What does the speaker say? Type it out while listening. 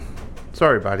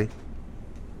Sorry, buddy.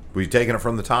 Were you taking it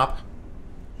from the top?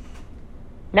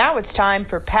 Now it's time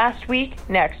for Past Week,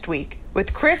 Next Week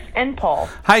with Chris and Paul.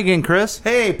 Hi again, Chris.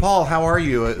 Hey, Paul, how are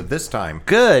you this time?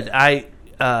 Good. We had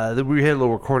a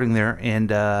little recording there, and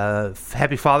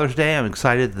happy Father's Day. I'm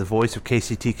excited that the voice of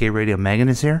KCTK Radio, Meghan,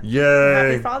 is here. Yay.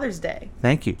 Happy Father's Day.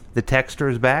 Thank you. The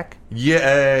texter is back.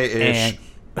 Yay-ish.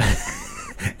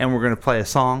 And we're going to play a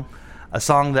song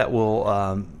that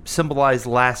will symbolize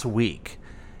last week.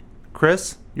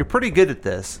 Chris, you're pretty good at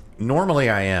this. Normally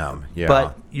I am, yeah.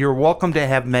 But you're welcome to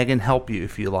have Meghan help you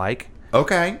if you like.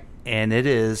 Okay. And it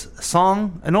is a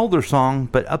song, an older song,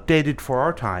 but updated for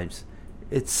our times.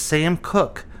 It's Sam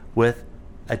Cooke with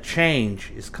A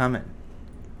Change Is Coming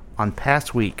on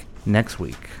Past Week, Next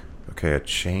Week. Okay, a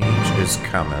change is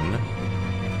coming.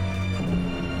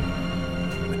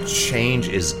 A change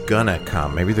is gonna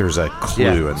come. Maybe there's a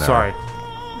clue in there. Sorry.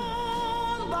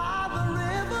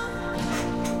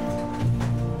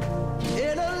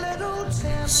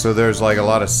 So there's like a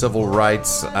lot of civil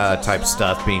rights type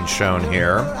stuff being shown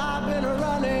here.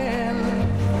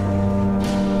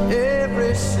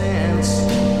 Ever since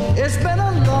it's been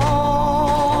a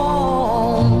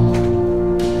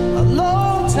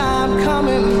long time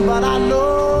coming, but I know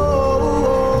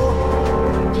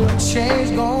a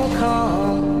change gonna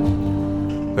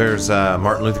come. There's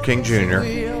Martin Luther King Jr.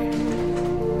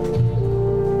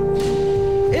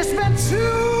 It's been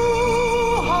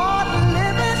too hard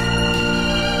living,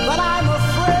 but I'm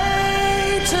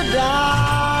afraid to die.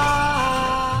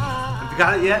 Have you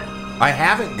got it yet? I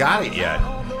haven't got it yet.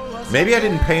 Maybe I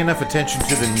didn't pay enough attention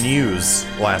to the news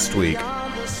last week.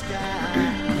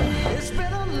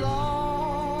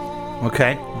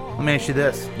 Okay. Let me ask you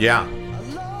this. Yeah.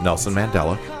 Nelson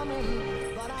Mandela.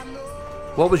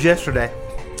 What was yesterday?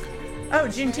 Oh,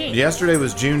 Juneteenth. Yesterday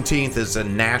was Juneteenth. It's a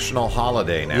national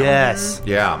holiday now. Yes.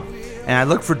 Yeah. And I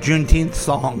looked for Juneteenth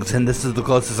songs, and this is the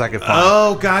closest I could find.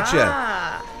 Oh, gotcha.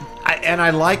 Ah. And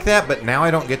I like that, but now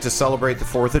I don't get to celebrate the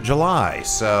 4th of July.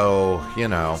 So, you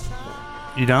know.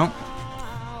 You don't?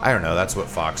 I don't know. That's what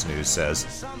Fox News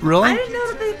says. Really? I didn't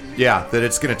know that they... Yeah, that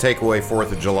it's going to take away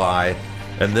 4th of July,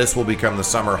 and this will become the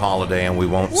summer holiday, and we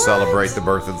won't celebrate the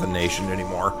birth of the nation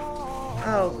anymore.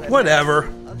 Oh, goodness. Whatever.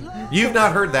 You've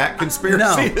not heard that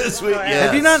conspiracy this week? Yes.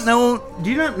 Have you not know? Do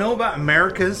you not know about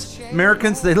Americans?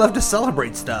 They love to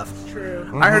celebrate stuff. True.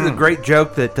 I heard a great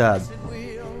joke that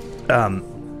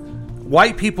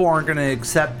white people aren't going to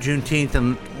accept Juneteenth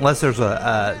unless there's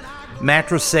a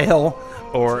mattress sale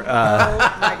or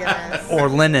Oh, my goodness. or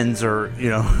linens or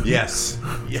Yes.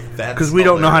 Yeah, that's because we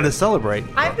don't know how to hilarious. celebrate.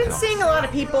 I've been seeing a lot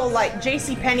of people, like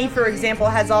JCPenney, for example,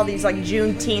 has all these like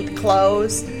Juneteenth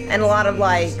clothes, and a lot of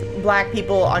like black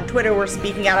people on Twitter were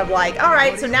speaking out of like, all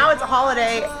right, so now it's a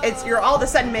holiday. You're all of a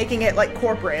sudden making it like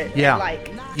corporate, Yeah. and,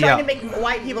 like trying to make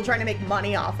white people trying to make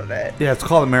money off of it. Yeah, it's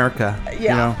called America.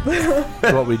 Yeah.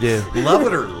 That's what we do. Love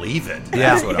it or leave it.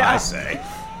 That's what I say.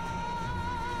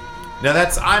 Now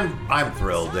I'm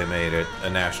thrilled they made it a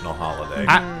national holiday.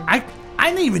 I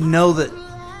didn't even know that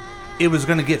it was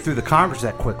going to get through the Congress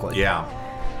that quickly. Yeah.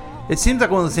 It seems like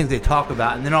one of those things they talk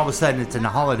about, and then all of a sudden it's in a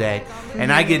holiday,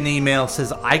 and I get an email that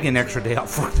says I get an extra day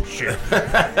off work this year.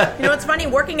 You know, it's funny,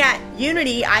 working at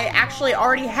Unity, I actually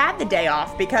already had the day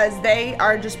off because they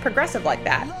are just progressive like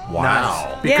that.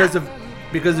 Wow. Nice.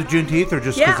 Because of Juneteenth, or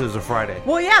just because it was a Friday?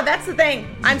 Well, yeah, that's the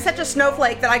thing. I'm such a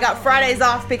snowflake that I got Fridays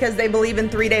off because they believe in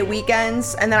 3-day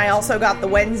weekends, and then I also got the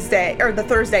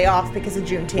Thursday off because of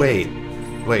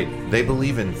Juneteenth. Wait. They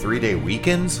believe in 3-day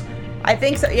weekends? I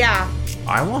think so, yeah.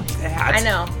 I want that. I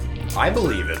know. I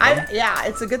believe it. Yeah,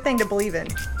 it's a good thing to believe in.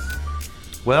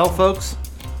 Well, folks,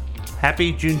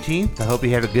 happy Juneteenth. I hope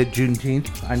you had a good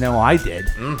Juneteenth. I know I did.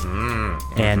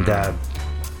 Mm-hmm. And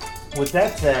with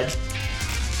that said,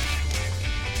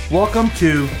 welcome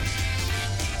to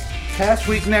Past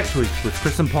Week, Next Week with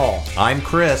Chris and Paul. I'm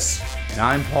Chris. And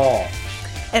I'm Paul.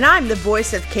 And I'm the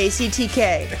voice of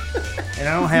KCTK. And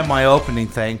I don't have my opening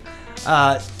thing.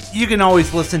 You can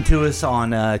always listen to us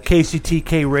on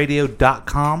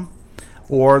kctkradio.com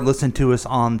or listen to us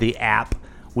on the app.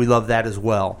 We love that as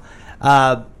well.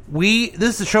 This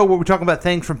is a show where we talk about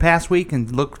things from past week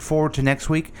and look forward to next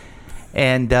week.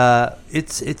 And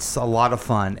it's a lot of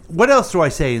fun. What else do I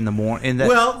say in the morning?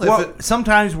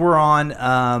 Sometimes we're on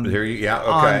on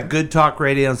Good Talk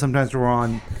Radio, and sometimes we're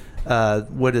on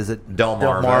what is it?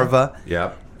 Delmarva.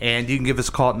 Yep. And you can give us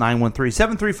a call at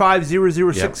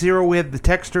 913-735-0060. Yep. We have the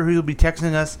texter who will be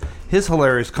texting us his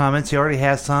hilarious comments. He already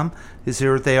has some. Let's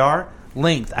hear what they are.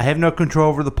 Length. I have no control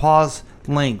over the pause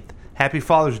length. Happy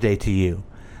Father's Day to you.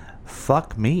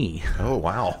 Fuck me. Oh,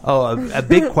 wow. Oh, a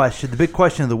big question. The big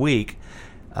question of the week.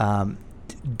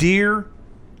 Dear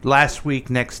last week,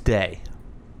 next day.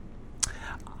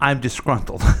 I'm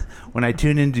disgruntled. When I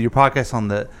tune into your podcast on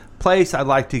the place I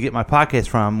like to get my podcast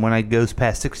from, when it goes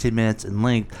past 60 minutes in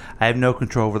length, I have no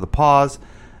control over the pause.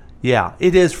 Yeah,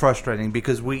 it is frustrating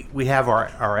because we have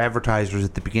our advertisers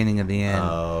at the beginning and the end.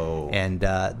 Oh. And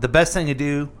the best thing to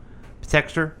do,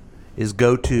 Texter, is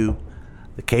go to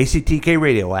the KCTK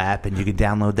radio app, and you can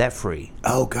download that free.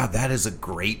 Oh, God, that is a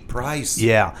great price.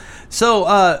 Yeah.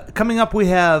 So coming up, we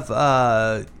have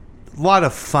a lot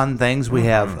of fun things. We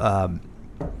have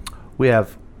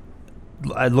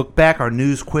I look back, our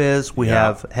news quiz. We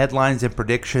have headlines and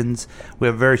predictions. We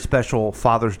have a very special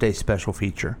Father's Day special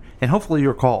feature, and hopefully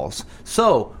your calls.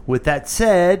 So with that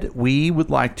said, we would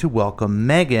like to welcome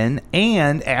Meghan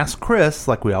and ask Chris,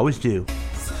 like we always do,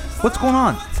 what's going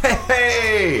on?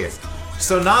 Hey!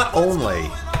 So not only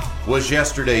was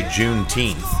yesterday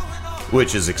Juneteenth,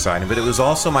 which is exciting, but it was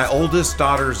also my oldest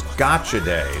daughter's Gotcha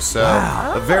Day. So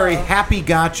a very happy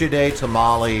Gotcha Day to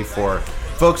Molly. For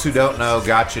folks who don't know,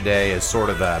 Gotcha Day is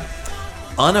sort of a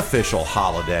unofficial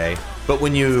holiday, but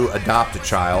when you adopt a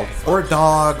child or a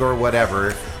dog or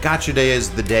whatever, Gotcha Day is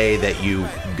the day that you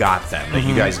got them, that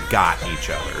you guys got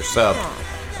each other. So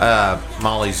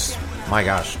Molly's, my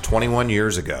gosh, 21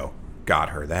 years ago got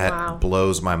her. That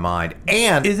blows my mind.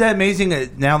 And Is that amazing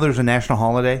that now there's a national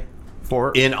holiday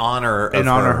for in honor of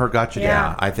her Gotcha Day?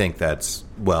 Yeah, I think that's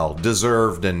well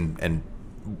deserved and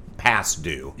past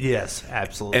due. Yes,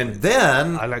 absolutely. And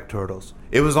then I like turtles.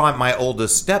 it was on my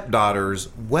oldest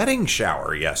stepdaughter's wedding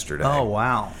shower yesterday. Oh,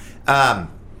 wow. And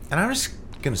I was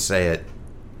gonna say it.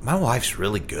 My wife's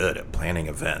really good at planning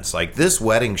events. Like, this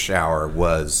wedding shower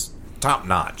was top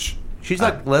notch. She's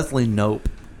like Leslie Knope.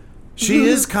 She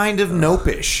is kind of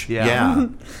nope-ish. Yeah.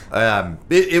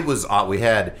 It was odd. We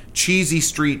had Cheesy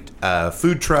Street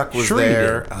food truck was Sure you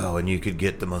there. did. Oh, and you could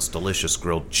get the most delicious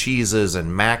grilled cheeses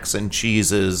and macs and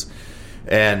cheeses.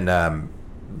 And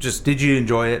just... Did you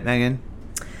enjoy it, Meghan?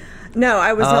 No,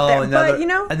 I was not there. Another, But, you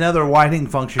know, another whiting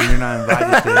function you're not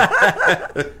invited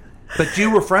to. But you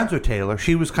were friends with Taylor.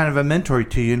 She was kind of a mentor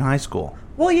to you in high school.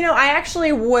 well, you know, I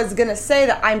actually was going to say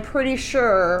that I'm pretty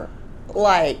sure,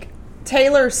 like,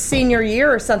 Taylor's senior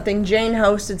year or something, Jane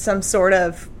hosted some sort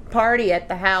of party at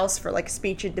the house for, like,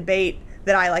 speech and debate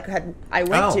that I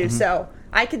went to. So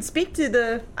I could speak to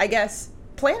the, I guess,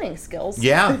 planning skills.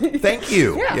 Yeah, thank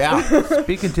you. Yeah.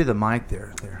 Speaking to the mic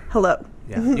there. Hello.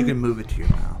 Yeah, you can move it to your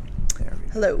mouth. There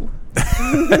we go.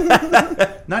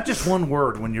 Hello. Not just one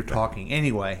word when you're talking.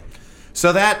 Anyway.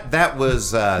 So that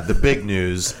was the big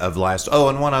news of last... Oh,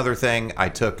 and one other thing. I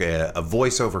took a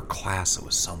voiceover class. It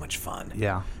was so much fun.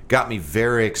 Yeah. Got me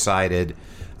very excited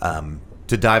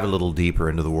to dive a little deeper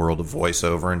into the world of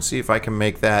voiceover and see if I can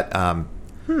make that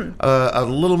a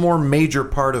little more major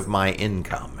part of my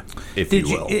income, if you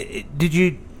will.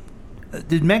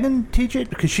 Did Meghan teach it?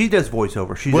 Because she does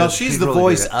voiceover. She's the really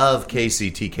voice good at it. of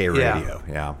KCTK Radio.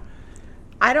 Yeah.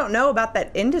 I don't know about that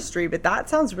industry, but that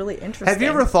sounds really interesting. Have you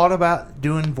ever thought about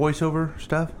doing voiceover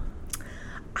stuff?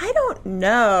 I don't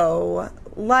know.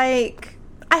 Like,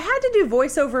 I had to do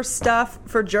voiceover stuff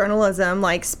for journalism,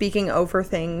 like speaking over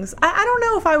things. I don't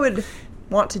know if I would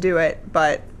want to do it,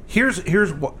 but Here's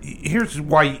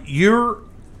why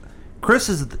Chris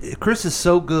is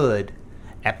so good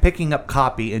at picking up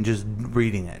copy and just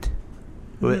reading it.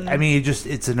 I mean,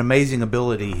 it's an amazing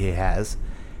ability he has,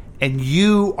 and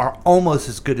you are almost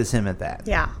as good as him at that.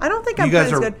 yeah, I don't think I'm You guys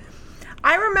quite as are- good.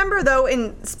 I remember, though,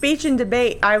 in speech and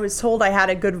debate, I was told I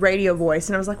had a good radio voice,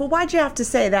 and I was like, well, why'd you have to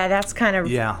say that? That's kind of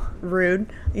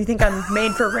rude. You think I'm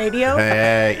made for radio?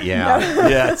 Yeah.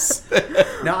 Yes.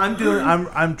 Now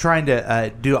I'm trying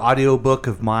to do an audiobook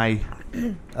of my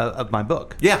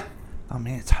book. Yeah. Oh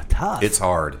man, it's tough. It's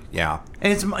hard. Yeah.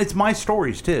 And it's my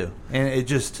stories too, and it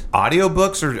just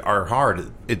Audiobooks are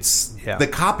hard. The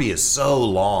copy is so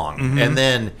long, and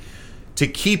then to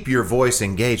keep your voice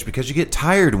engaged, because you get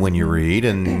tired when you read,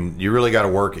 and you really got to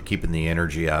work at keeping the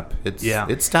energy up.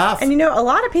 It's tough. And you know, a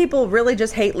lot of people really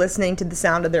just hate listening to the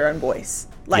sound of their own voice.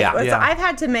 Like, Yeah.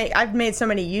 I've made so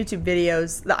many YouTube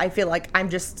videos that I feel like I'm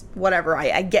just whatever.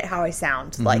 I get how I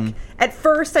sound. Like, at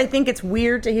first, I think it's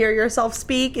weird to hear yourself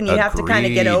speak, and you have to kind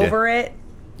of get Agreed. over it.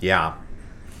 Yeah.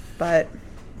 But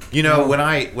You know, when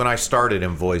I started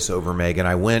in voiceover,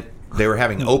 Megan, they were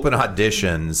having open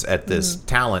auditions at this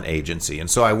talent agency. And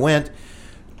so I went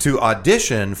to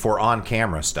audition for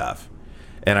on-camera stuff.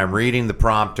 And I'm reading the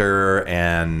prompter,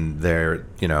 and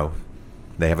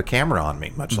they have a camera on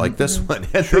me, much like this one.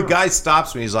 And the guy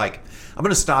stops me. He's like, I'm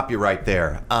going to stop you right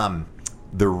there.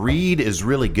 The read is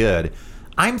really good.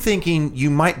 I'm thinking you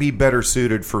might be better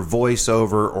suited for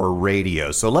voiceover or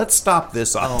radio. So let's stop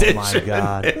this audition. Oh, my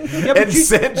God. and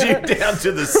send you down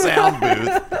to the sound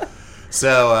booth.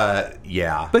 So,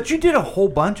 yeah. But you did a whole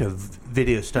bunch of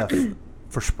video stuff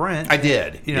for Sprint. I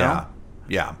did. You know?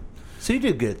 Yeah. So you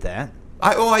did good at that.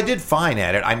 I did fine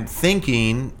at it. I'm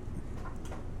thinking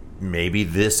maybe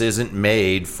this isn't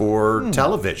made for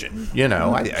television. You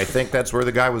know, I think that's where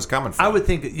the guy was coming from. I would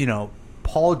think, you know,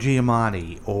 Paul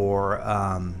Giamatti or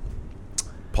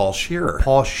Paul Shearer.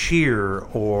 Paul Scheer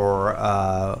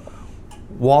or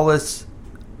Wallace,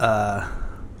 the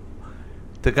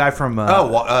guy from...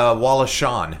 Wallace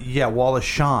Shawn. Yeah, Wallace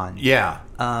Shawn. Yeah.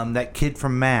 That kid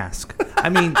from Mask. I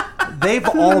mean, they've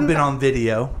all been on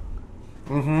video.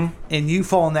 Mm-hmm. And you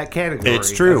fall in that category.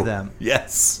 It's true. Of them.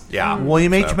 Yes. Yeah.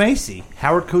 William H. Macy.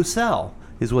 Howard Cosell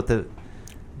is what the...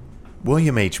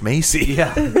 William H. Macy.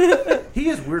 Yeah. He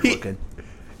is weird looking.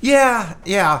 Yeah.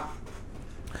 I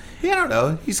don't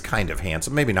know. He's kind of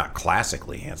handsome. Maybe not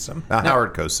classically handsome.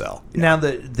 Howard Cosell. Yeah. Now,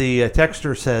 the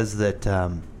texter says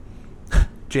that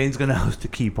Jane's going to host a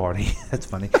key party. That's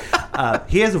funny.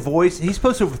 He has a voice. He's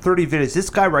posted over 30 videos. This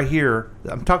guy right here,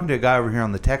 I'm talking to a guy over here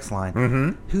on the text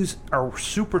line, who's a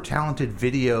super talented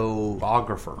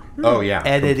videographer. Oh, yeah.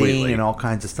 Editing completely. and all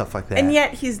kinds of stuff like that. And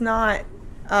yet he's not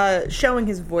showing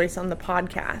his voice on the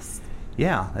podcast.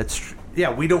 Yeah, that's true.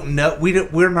 Yeah, we don't know.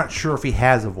 We're not sure if he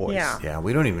has a voice. Yeah. Yeah,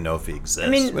 we don't even know if he exists. I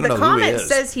mean, we the don't know who he comment is.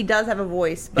 says he does have a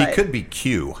voice, but He could be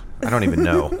Q. I don't even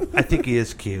know. I think he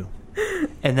is Q,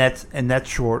 and that's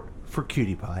short for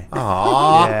Cutie Pie.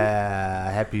 Aww.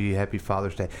 Yeah, happy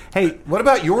Father's Day. Hey, What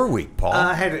about your week, Paul?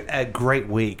 I had a great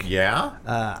week. Yeah?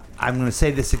 I'm going to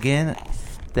say this again,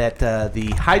 that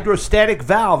the hydrostatic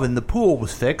valve in the pool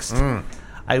was fixed.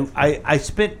 I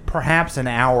spent perhaps an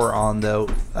hour on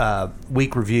the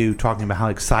week review talking about how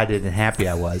excited and happy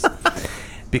I was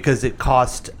because it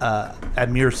cost a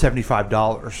mere $75.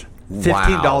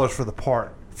 $15 for the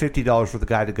part, $50 for the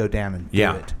guy to go down and do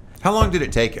it. How long did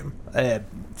it take him?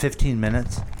 15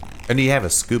 minutes. And do you have a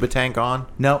scuba tank on?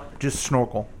 No, just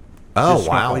snorkel. Oh, Just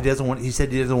snorkel. wow. He doesn't want. He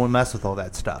said he doesn't want to mess with all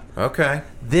that stuff. Okay.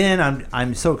 Then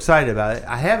I'm so excited about it.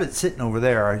 I have it sitting over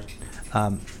there.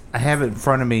 I have it in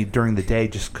front of me during the day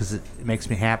just because it makes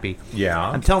me happy. Yeah.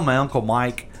 I'm telling my Uncle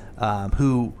Mike,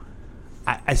 who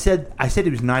I said he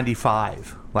was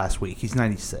 95 last week. He's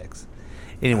 96.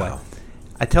 Anyway, Wow.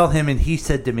 I tell him, and he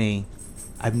said to me,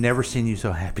 "I've never seen you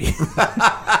so happy."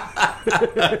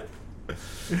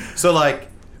 So, like,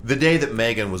 the day that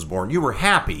Meghan was born, you were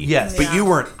happy. Yes. But Yeah. you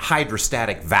weren't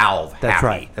hydrostatic valve happy. That's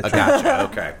right. That's I gotcha.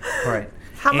 Okay. Right.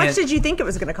 how much And- did you think it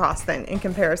was going to cost then in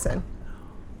comparison?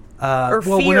 Or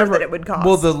fear that it would cost?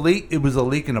 Well, the leak. It was a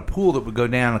leak in a pool that would go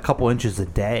down a couple inches a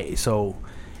day. So,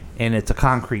 and it's a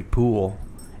concrete pool,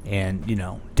 and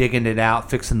digging it out,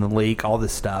 fixing the leak, all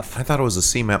this stuff. I thought it was a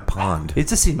cement pond.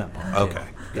 It's a cement pond. Okay.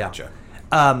 Yeah.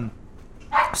 Gotcha.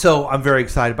 So I'm very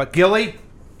excited about Gilly.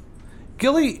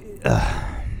 Gilly,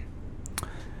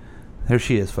 there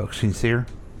she is, folks. Can you see her?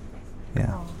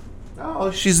 Yeah.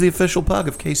 Oh, she's the official pug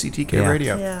of KCTK Yeah.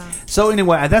 Radio. Yeah. So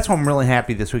anyway, that's why I'm really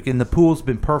happy this week. And the pool's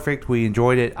been perfect. We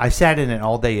enjoyed it. I sat in it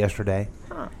all day yesterday,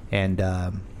 and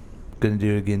going to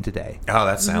do it again today. Oh,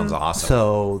 that sounds awesome.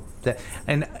 So,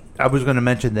 and I was going to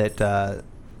mention that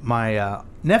my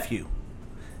nephew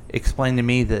explained to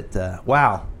me that,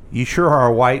 wow, you sure are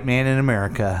a white man in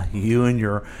America. You and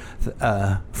your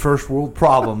first world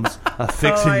problems of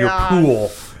fixing my your gosh.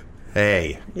 pool.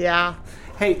 Hey. Yeah.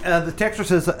 Hey, the texter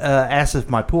says, asks if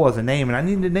my pool has a name, and I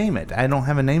need to name it. I don't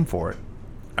have a name for it.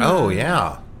 Oh,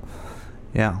 yeah.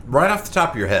 Yeah. Right off the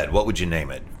top of your head, what would you name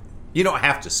it? You don't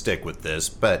have to stick with this,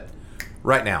 but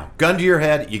right now, gun to your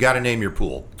head, you got to name your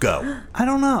pool. Go. I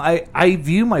don't know. I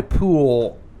view my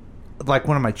pool like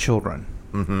one of my children.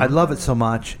 I love it so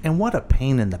much, and what a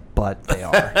pain in the butt they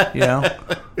are.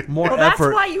 More Well, that's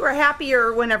effort. why you were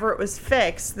happier whenever it was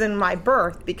fixed than my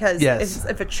birth, because Yes.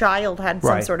 if a child had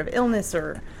some Right. sort of illness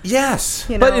or Yes.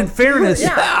 But in fairness,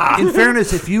 Yeah.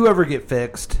 if you ever get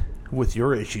fixed with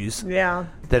your issues yeah,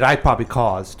 that I probably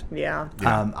caused, yeah.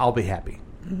 I'll be happy.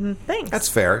 Thanks. That's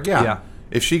fair. Yeah. Yeah.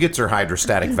 If she gets her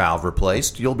hydrostatic valve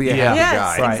replaced, you'll be a Yeah. happy yes,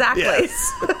 guy. Right. exactly.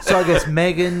 Yes. So I guess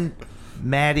Megan,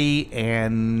 Maddie,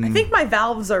 and I think my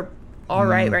valves are all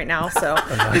right now, so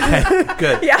okay,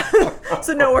 good. yeah,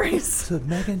 so no worries. So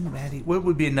Megan, Maddie, what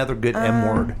would be another good M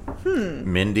word?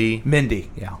 Mindy.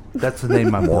 Mindy. Yeah, that's the name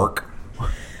of my Mork.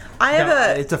 I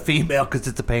have It's a female because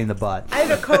it's a pain in the butt. I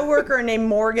have a coworker named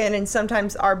Morgan, and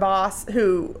sometimes our boss,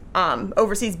 who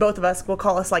oversees both of us, will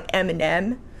call us like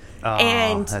M&M.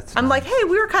 And that's I'm like, nice. hey,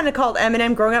 we were kind of called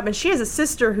M&M growing up, and she has a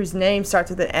sister whose name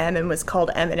starts with an M and was called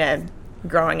M&M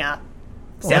growing up.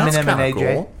 That's Eminem and kinda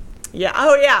AJ. cool. Yeah.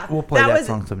 Oh, yeah. We'll play that was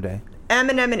song someday.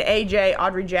 Eminem and AJ,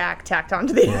 Audrey Jack tacked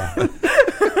onto the end.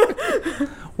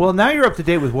 Well, now you're up to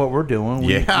date with what we're doing.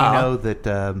 We know that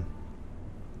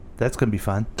that's going to be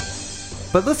fun.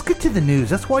 But let's get to the news.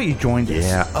 That's why you joined us.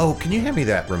 Yeah. Oh, can you hand me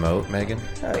that remote, Megan?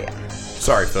 Oh, yeah.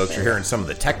 Sorry, folks. You're hearing some of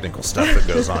the technical stuff that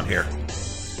goes on here.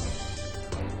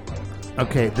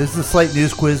 Okay, this is the Slate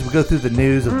News Quiz. We go through the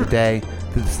news of the day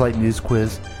through the Slate News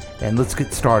Quiz. And let's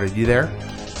get started. You there?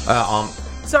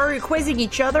 So are we quizzing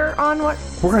each other on what?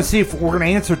 We're going to see if we're going to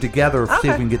answer together, see if we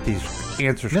Okay. can get these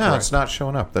answers No, correct. it's not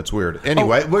showing up. That's weird.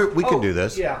 Anyway, we can do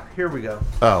this. Yeah, here we go.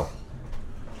 Oh,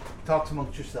 Talk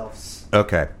amongst yourselves.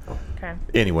 okay. Okay.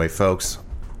 Anyway, folks,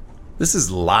 this is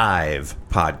live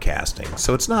podcasting,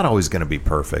 so it's not always going to be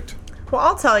perfect. Well,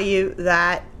 I'll tell you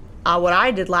that what I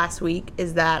did last week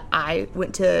is that I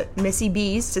went to Missy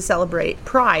B's to celebrate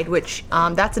Pride, which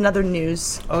that's another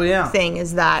news thing,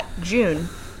 is that June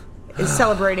is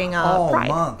celebrating All Pride.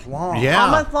 month long. Yeah.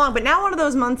 All month long, but now one of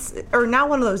those months, or now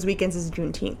one of those weekends is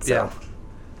Juneteenth. So. Yeah.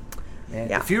 Man,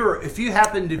 Yeah. if you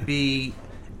happen to be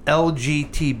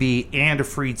LGTB and a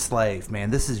freed slave,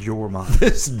 man, this is your month.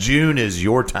 This June is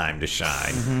your time to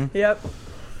shine. Yep.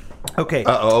 Okay.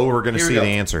 Uh-oh, we're going to Here we see go.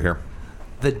 the answer here.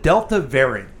 The Delta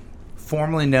variant,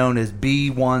 formerly known as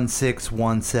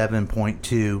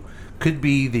B1617.2, could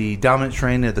be the dominant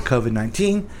strain of the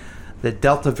COVID-19. The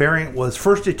Delta variant was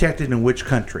first detected in which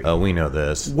country? Oh, we know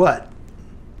this. What?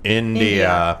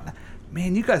 India.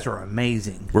 Man, you guys are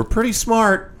amazing. We're pretty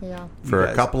smart Yeah. for You a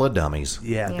guys- couple of dummies.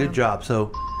 Yeah, Yeah. good job.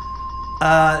 So,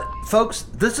 folks,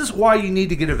 this is why you need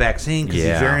to get a vaccine, because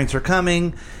Yeah. these variants are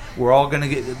coming. We're all going to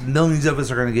get, millions of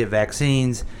us are going to get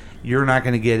vaccines. You're not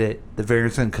going to get it. The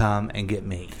variant's going to come and get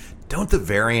me. Don't the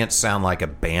variants sound like a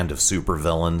band of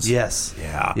supervillains? Yes.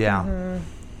 Yeah. Yeah.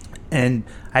 And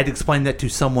I had to explain that to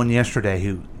someone yesterday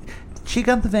who, she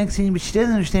got the vaccine, but she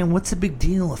doesn't understand what's the big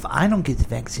deal if I don't get the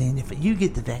vaccine, if you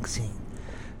get the vaccine.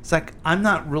 It's like, I'm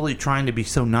not really trying to be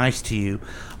so nice to you.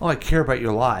 Oh, I care about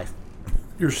your life.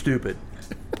 You're stupid.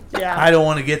 Yeah. I don't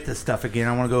want to get this stuff again.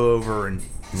 I want to go over and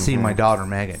see my daughter,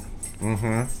 Meghan.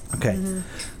 Okay.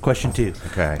 Question 2.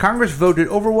 Okay. Congress voted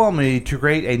overwhelmingly to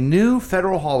create a new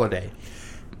federal holiday.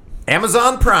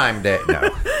 Amazon Prime Day.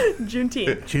 No,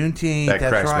 Juneteenth. Juneteenth, that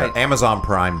that's cracks me right. up. Amazon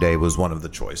Prime Day was one of the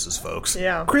choices, folks.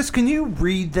 Yeah. Chris, can you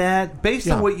read that? Based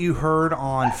on Yeah. what you heard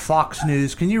on Fox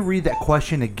News, can you read that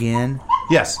question again?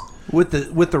 Yes. With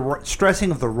the stressing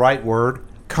of the right word?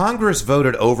 Congress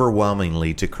voted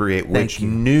overwhelmingly to create which you.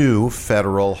 new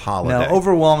federal holiday? No,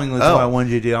 overwhelmingly is Oh. what I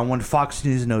wanted you to do. I wanted Fox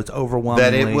News to know it's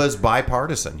overwhelmingly. That it was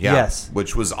bipartisan. Yeah. Yes.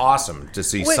 Which was awesome to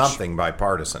see Which- something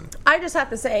bipartisan. I just have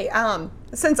to say,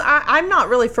 since I'm not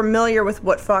really familiar with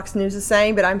what Fox News is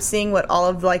saying, but I'm seeing what all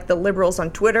of like the liberals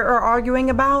on Twitter are arguing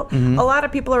about. Mm-hmm. A lot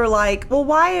of people are like, "Well,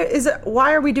 why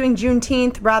are we doing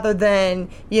Juneteenth rather than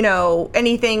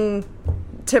anything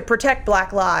to protect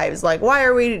Black lives? Like, why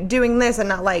are we doing this and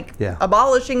not like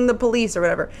abolishing the police or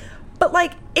whatever?" But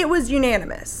like, it was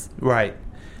unanimous. Right.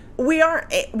 We are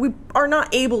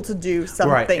not able to do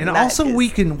something. Right. And that also, is- we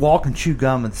can walk and chew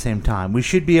gum at the same time. We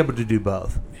should be able to do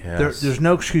both. Yes. There's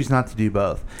no excuse not to do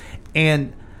both.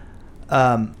 And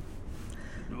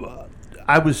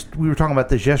we were talking about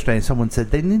this yesterday, and someone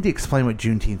said they need to explain what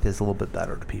Juneteenth is a little bit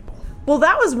better to people. Well,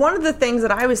 that was one of the things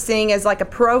that I was seeing as like a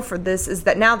pro for this, is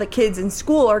that now the kids in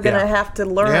school are going to Yeah. have to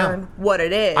learn what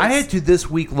it is. I had to this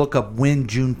week look up when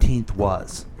Juneteenth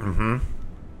was.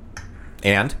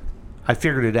 And? I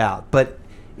figured it out, but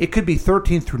it could be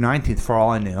 13th through 19th for all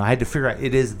I knew. I had to figure out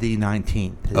it is the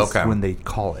 19th is Okay. when they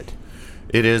call it.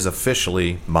 It is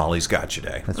officially Molly's Gotcha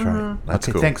Day. That's right. That's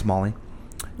okay, cool. thanks, Molly.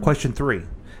 Question 3.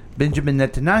 Benjamin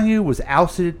Netanyahu was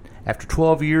ousted after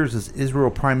 12 years as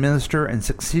Israel prime minister and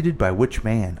succeeded by which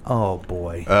man? Oh,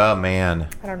 boy. Oh, man.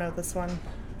 I don't know this one.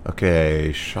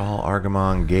 Okay. Shaul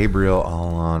Argamon, Gabriel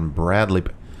Allon, Bradley,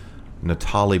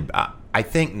 Natalie. I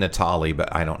think Natalie,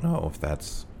 but I don't know if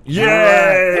that's...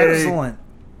 Excellent.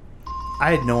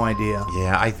 I had no idea.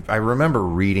 Yeah, I remember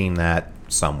reading that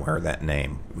somewhere. That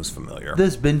name was familiar.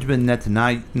 This Benjamin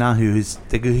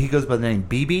Netanyahu, he goes by the name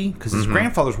Bibi because his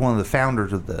grandfather's one of the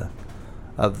founders of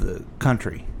the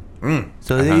country.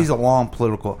 So he's a long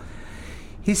political.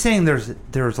 He's saying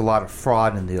there's a lot of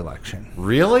fraud in the election.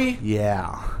 Really?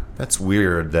 Yeah. That's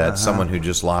weird that someone who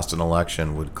just lost an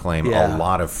election would claim Yeah. a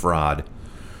lot of fraud.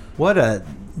 What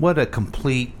a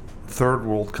complete third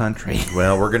world country.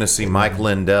 Well, we're going to see Mike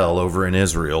Lindell over in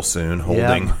Israel soon,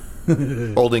 holding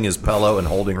holding his pillow and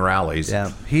holding rallies.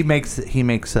 Yeah, he makes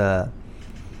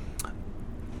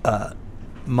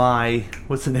my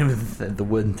what's the name of the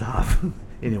wooden top?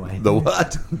 Anyway, The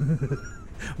what?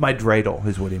 My dreidel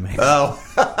is what he makes. Oh.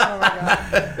 Oh my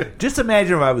god. Just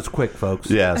imagine if I was quick, folks.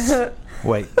 Yes.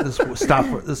 Wait, let's stop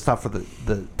for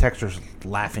the texters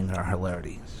laughing at our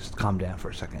hilarity. Just calm down for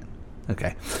a second.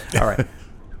 Okay. All right.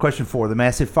 Question 4. The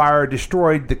massive fire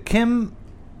destroyed the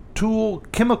Tool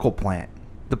chemical plant.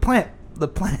 The plant.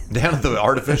 Down at the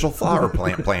artificial flower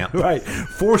plant. Right.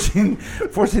 Forcing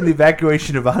the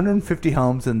evacuation of 150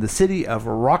 homes in the city of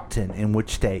Rockton, in which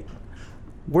state?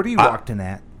 Where do you Rockton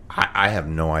at? I have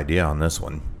no idea on this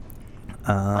one.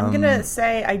 I'm going to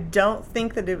say I don't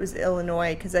think that it was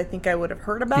Illinois because I think I would have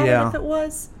heard about it if it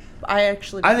was. I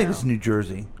actually don't think know. it's New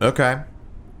Jersey. Okay.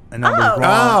 And I was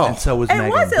wrong, and so was It Meghan.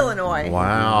 was Illinois.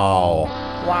 Wow.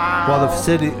 Wow. While the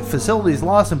facility's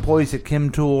lost employees at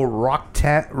Chemtool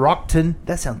Rockton,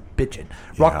 that sounds bitchin'.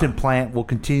 Rockton plant will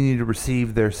continue to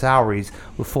receive their salaries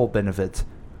with full benefits.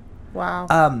 Wow.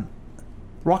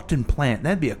 Rockton plant,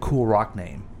 that'd be a cool rock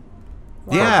name.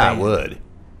 Wow. Yeah, it would.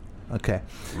 Okay.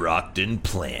 Rockton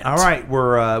plant. All right,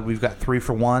 we've got 3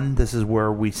 for 1. This is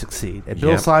where we succeed. A bill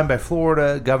Yep. signed by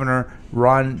Florida Governor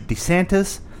Ron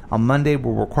DeSantis on Monday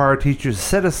will require teachers to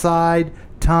set aside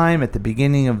time at the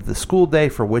beginning of the school day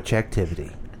for which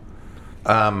activity?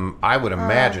 I would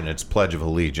imagine it's Pledge of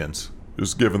Allegiance.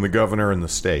 Just given the governor and the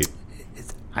state.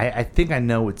 I think I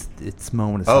know it's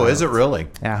moment of Oh, silence. is it really?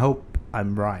 I hope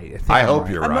I'm right. I hope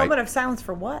you're A right. moment of silence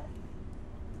for what?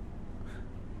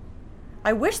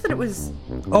 I wish that it was.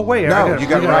 Oh wait, No, you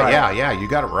got it right. Yeah, you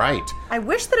got it right. I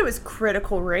wish that it was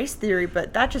critical race theory,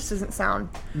 but that just doesn't sound.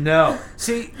 No,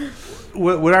 see,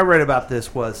 what I read about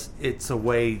this was it's a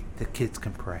way the kids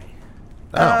can pray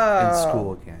in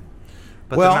school again.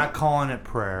 But Well- they're not calling it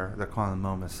prayer; they're calling it a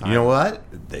moment of silence. You know what?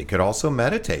 They could also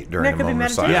meditate during That the could be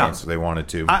moment of meditation. silence if they wanted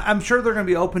to. I'm sure they're going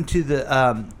to be open to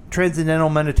the transcendental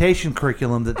meditation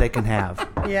curriculum that they can have.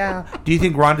 Yeah. Do you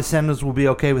think Ron DeSantis will be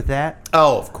okay with that?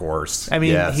 Oh, of course. I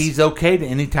mean, yes. he's okay to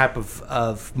any type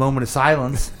of moment of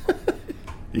silence.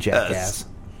 Jackass.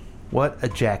 What a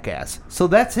jackass. So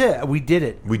that's it. We did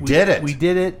it. We did it. We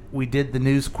did it. We did the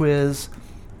news quiz.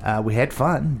 We had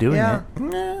fun doing Yeah.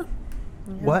 it.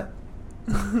 What?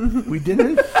 We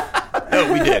didn't?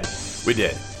 No, we did. We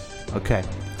did. Okay.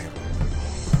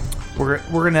 We're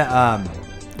gonna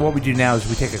what we do now is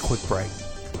we take a quick break,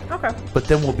 Okay. but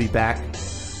then we'll be back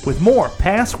with more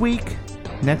Past Week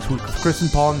next week with Chris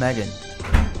and Paul and Megan.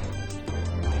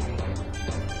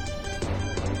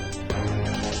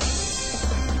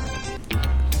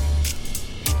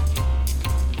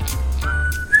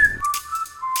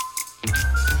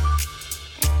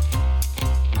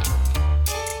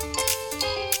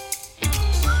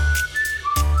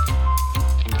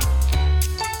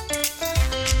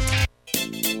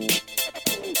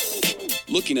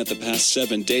 Looking at the past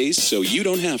 7 days so you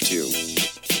don't have to.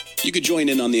 You could join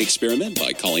in on the experiment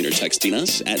by calling or texting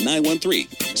us at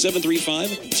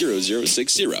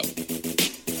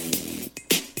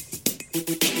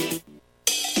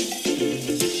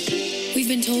 913-735-0060. We've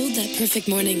been told that perfect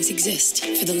mornings exist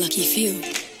for the lucky few.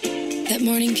 That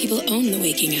morning people own the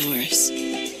waking hours.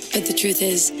 But the truth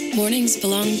is, mornings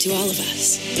belong to all of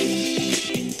us.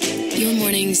 Your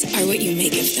mornings are what you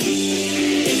make of them.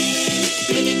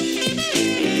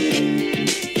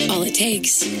 All it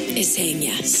takes is saying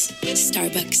yes.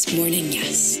 Starbucks Morning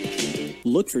Yes.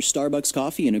 Look for Starbucks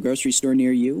coffee in a grocery store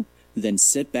near you, then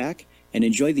sit back and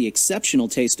enjoy the exceptional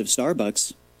taste of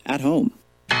Starbucks at home.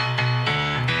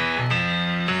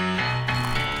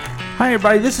 Hi,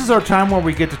 everybody. This is our time where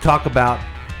we get to talk about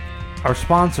our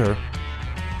sponsor,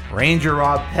 Ranger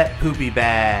Rob Pet Poopy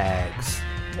Bags.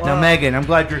 Now, Megan, I'm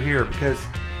glad you're here because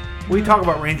we talk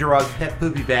about Ranger Rob's Pet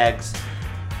Poopy Bags.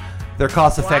 They're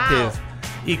cost-effective,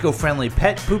 eco-friendly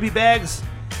pet poopy bags,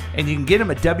 and you can get them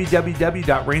at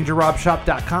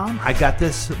www.rangerrobshop.com. I got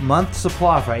this month's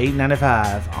supply for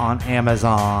 $8.95 on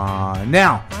Amazon.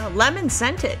 Now, Lemon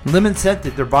scented. lemon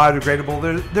scented. They're biodegradable.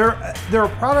 They're a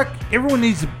product. Everyone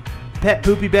needs pet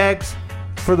poopy bags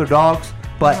for their dogs,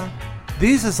 but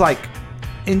these is like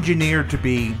engineered to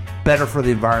be better for the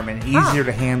environment, easier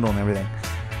to handle, and everything.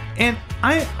 And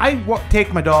I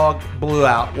take my dog Blue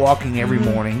out walking every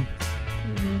morning.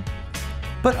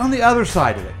 But on the other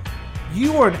side of it,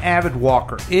 you are an avid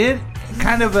walker in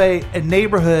kind of a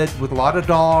neighborhood with a lot of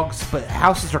dogs, but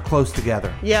houses are close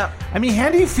together. Yeah. I mean, how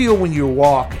do you feel when you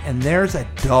walk and there's a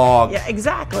dog Yeah,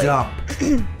 exactly. dump?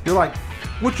 You're like,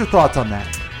 what's your thoughts on that?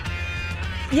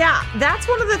 Yeah, that's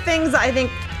one of the things I think,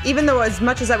 even though as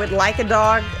much as I would like a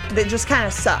dog, that just kind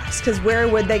of sucks. Because where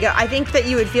would they go? I think that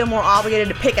you would feel more obligated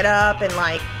to pick it up and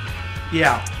like.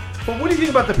 Yeah. But what do you think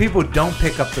about the people who don't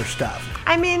pick up their stuff?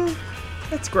 I mean,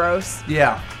 That's gross.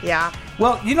 Yeah. Yeah.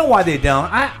 Well, you know why they don't?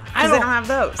 I Because they don't have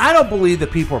those. I don't believe that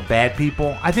people are bad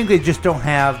people. I think they just don't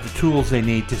have the tools they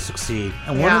need to succeed.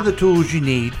 And one of the tools you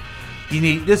need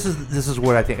this is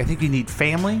what I think. I think you need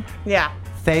family, Yeah.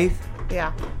 faith,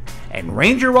 Yeah. and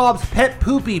Ranger Rob's pet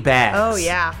poopy bags. Oh,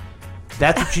 yeah.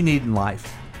 That's what you need in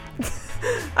life.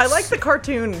 I like the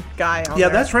cartoon guy on Yeah,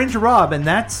 there. that's Ranger Rob, and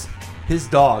that's his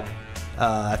dog.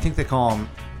 I think they call him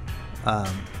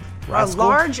Rascal?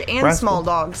 large and Rascal? small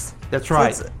dogs. That's So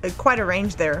right. it's quite a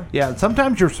range there. Yeah,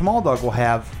 sometimes your small dog will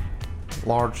have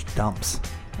large dumps.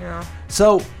 Yeah.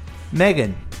 So,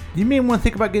 Megan, you may want to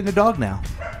think about getting a dog now.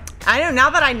 I know, now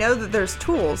that I know that there's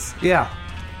tools. Yeah.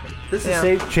 This is Yeah.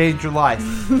 safe to change your life.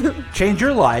 Change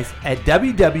your life at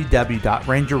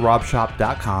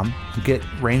www.rangerrobshop.com and get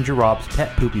Ranger Rob's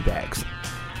pet poopy bags.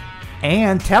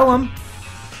 And tell him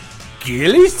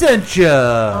Gilly sent you.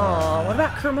 Oh, what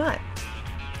about Kermit?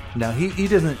 No, he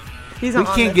doesn't. He's We not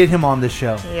on can't this. get him on this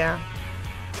show. Yeah.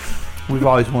 We've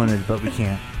always wanted, but we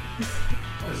can't.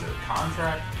 What is it, a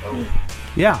contract? Oh.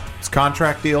 Yeah, It's a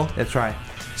contract deal. that's right.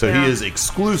 So Yeah. he is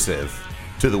exclusive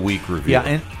to the week review. Yeah,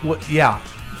 and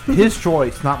his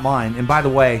choice, not mine. And by the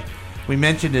way, we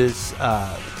mentioned him.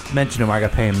 I got to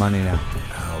pay him money now.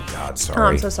 Oh God, Oh,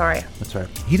 sorry. I'm so sorry. That's right.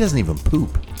 He doesn't even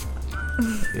poop.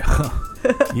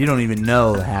 You don't even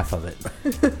know the half of it.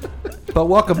 But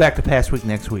welcome back to Past Week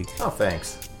Next Week Oh,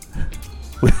 thanks.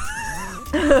 with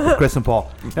Chris and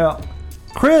Paul. Now,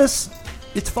 Chris,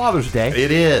 it's Father's Day.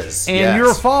 It is. And yes.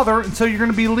 you're a father, and so you're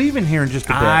going to be leaving here in just a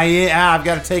bit. I've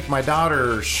got to take my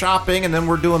daughter shopping, and then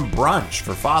we're doing brunch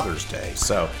for Father's Day.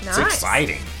 So it's Nice.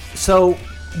 exciting. So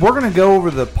we're going to go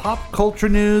over the pop culture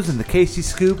news and the Casey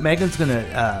Scoop. Megan's going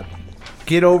to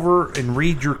get over and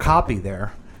read your copy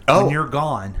there when you're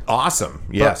gone. Awesome.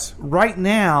 Yes. But right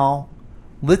now,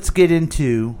 let's get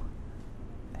into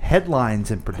headlines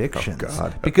and predictions. Oh,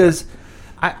 God. Because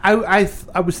I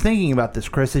was thinking about this,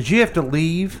 Chris. As you have to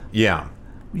leave, Yeah.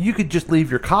 you could just leave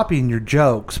your copy and your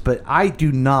jokes, but I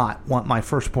do not want my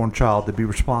firstborn child to be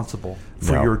responsible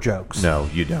for No. your jokes. No,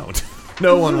 you don't.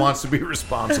 No one wants to be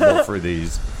responsible for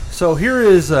these. So here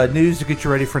is news to get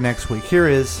you ready for next week. Here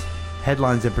is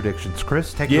headlines and predictions.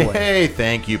 Chris, take it away. Yay,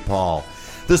 thank you, Paul.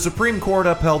 The Supreme Court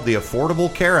upheld the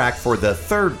Affordable Care Act for the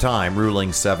third time,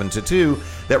 ruling 7-2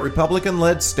 that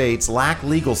Republican-led states lack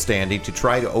legal standing to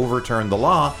try to overturn the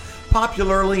law,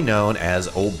 popularly known as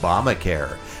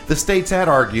Obamacare. The states had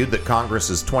argued that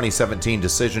Congress's 2017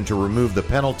 decision to remove the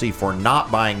penalty for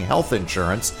not buying health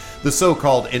insurance, the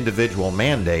so-called individual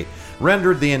mandate,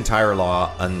 rendered the entire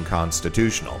law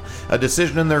unconstitutional. A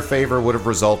decision in their favor would have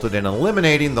resulted in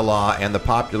eliminating the law and the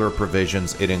popular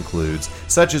provisions it includes,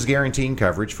 such as guaranteeing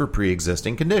coverage for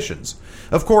pre-existing conditions.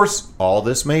 Of course, all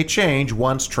this may change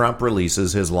once Trump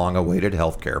releases his long-awaited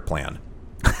health care plan.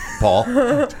 Paul?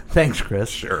 Thanks, Chris.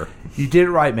 Sure. You did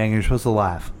it right, man. You're supposed to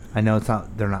laugh. I know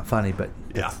they're not funny, but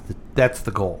Yeah. that's the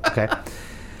goal. Okay.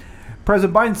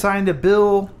 President Biden signed a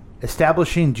bill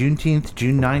establishing June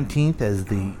 19th as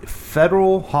the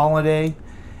federal holiday,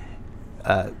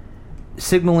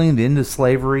 signaling the end of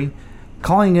slavery,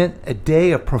 calling it a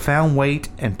day of profound weight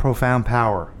and profound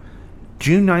power.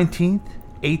 June 19th,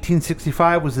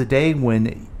 1865 was the day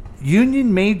when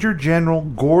Union Major General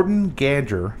Gordon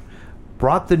Gadger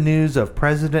brought the news of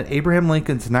President Abraham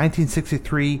Lincoln's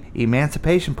 1963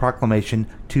 Emancipation Proclamation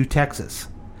to Texas.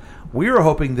 We are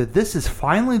hoping that this is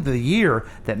finally the year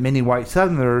that many white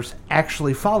Southerners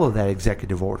actually follow that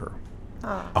executive order.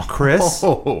 Chris?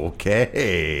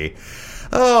 Okay.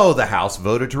 Oh, the House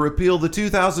voted to repeal the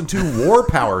 2002 War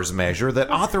Powers measure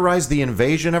that authorized the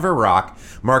invasion of Iraq,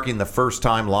 marking the first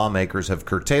time lawmakers have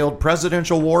curtailed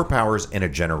presidential war powers in a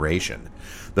generation.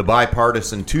 The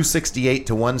bipartisan 268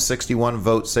 to 161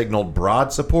 vote signaled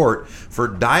broad support for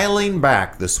dialing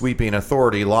back the sweeping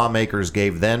authority lawmakers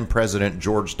gave then-President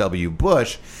George W.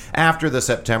 Bush after the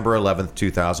September 11,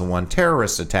 2001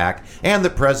 terrorist attack, and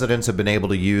that presidents have been able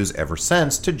to use ever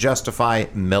since to justify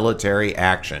military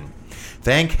action.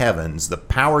 Thank heavens, the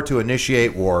power to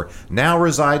initiate war now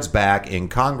resides back in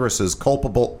Congress's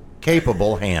capable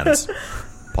hands.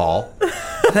 Paul?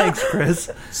 Thanks, Chris.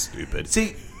 Stupid.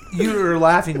 See, you were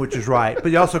laughing, which is right,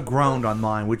 but you also groaned on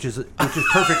mine, which is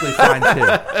perfectly fine too.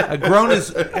 A groan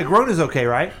is okay,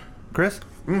 right, Chris?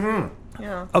 Mm-hmm.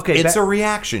 Yeah. Okay, It's a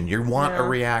reaction. You want a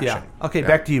reaction. Yeah. Okay,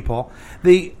 back to you, Paul.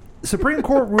 The Supreme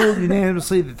Court ruled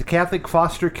unanimously that the Catholic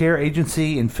Foster Care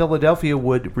Agency in Philadelphia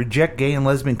would reject gay and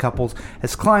lesbian couples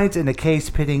as clients in a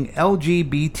case pitting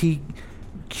LGBTQ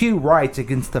rights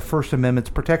against the First Amendment's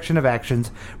protection of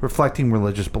actions reflecting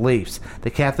religious beliefs. The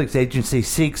Catholic agency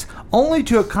seeks only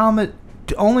to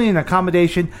only an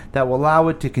accommodation that will allow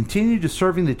it to continue to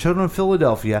serving the children of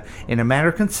Philadelphia in a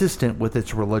manner consistent with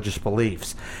its religious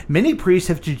beliefs. Many priests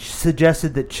have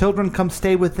suggested that children come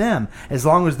stay with them as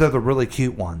long as they're the really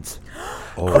cute ones.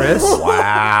 Oh, Chris?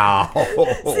 Wow.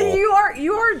 See,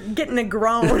 you are getting a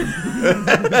groan.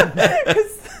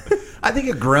 I think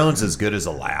a groan's as good as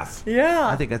a laugh. Yeah.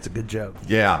 I think that's a good joke.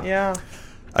 Yeah. Yeah.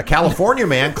 A California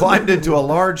man climbed into a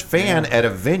large fan at a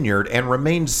vineyard and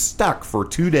remained stuck for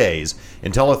 2 days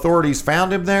until authorities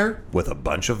found him there with a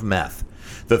bunch of meth.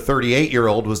 The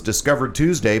 38-year-old was discovered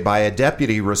Tuesday by a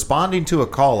deputy responding to a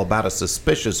call about a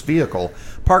suspicious vehicle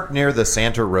parked near the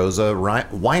Santa Rosa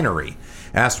winery.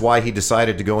 Asked why he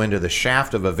decided to go into the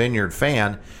shaft of a vineyard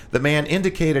fan, the man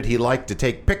indicated he liked to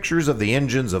take pictures of the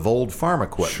engines of old farm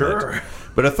equipment. Sure.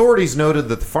 But authorities noted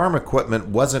that the farm equipment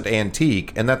wasn't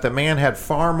antique and that the man had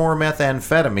far more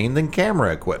methamphetamine than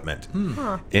camera equipment.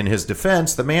 In his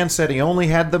defense, the man said he only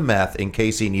had the meth in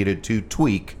case he needed to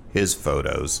tweak his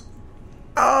photos.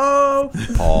 Oh.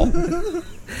 Paul.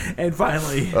 And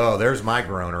finally... Oh, there's my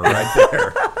groaner right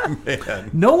there. Man.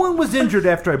 No one was injured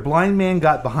after a blind man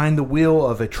got behind the wheel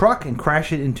of a truck and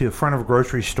crashed it into the front of a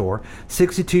grocery store.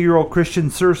 62-year-old Christian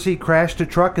Searcy crashed a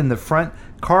truck in the front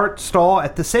cart stall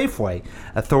at the Safeway.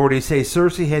 Authorities say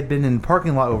Searcy had been in the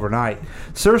parking lot overnight.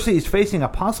 Searcy is facing a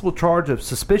possible charge of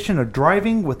suspicion of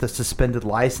driving with a suspended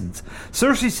license.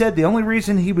 Searcy said the only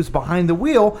reason he was behind the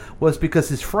wheel was because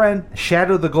his friend,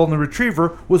 Shadow the Golden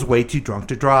Retriever, was way too drunk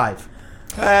to drive.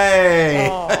 Hey!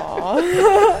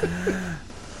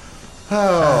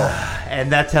 Oh. And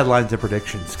that's headlines and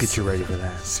predictions. Get you ready for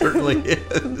that. Certainly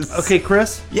is. Okay,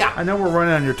 Chris? Yeah. I know we're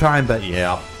running on your time, but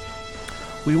Yeah.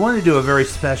 we want to do a very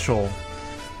special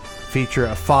feature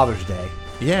of Father's Day.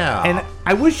 Yeah. And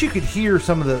I wish you could hear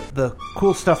some of the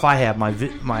cool stuff I have,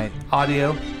 my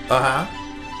audio. Uh-huh.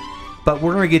 But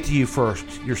we're going to get to you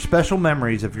first. Your special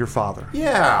memories of your father.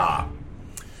 Yeah.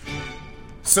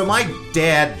 So my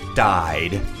dad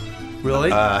died. Really?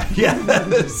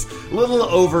 Yes. A little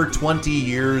over 20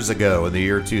 years ago in the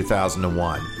year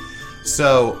 2001.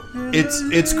 So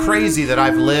it's crazy that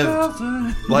I've lived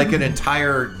like an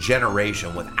entire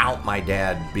generation without my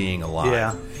dad being alive.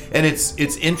 Yeah. And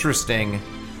it's interesting.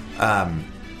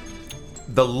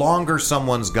 The longer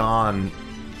someone's gone,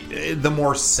 the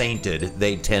more sainted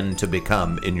they tend to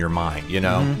become in your mind, you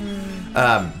know?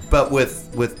 Mm-hmm. But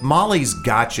with Molly's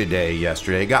Gotcha Day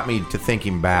yesterday, it got me to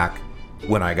thinking back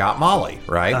when I got Molly,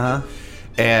 right? Uh-huh.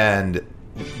 And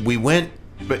we went,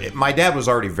 but my dad was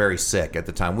already very sick at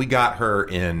the time. We got her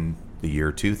in the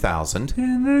year 2000.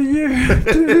 In the year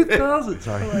 2000.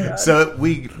 Sorry. Oh so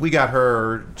we got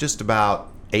her just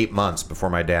about 8 months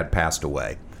before my dad passed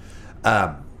away.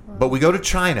 But we go to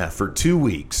China for 2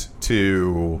 weeks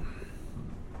to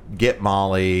get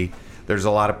Molly. There's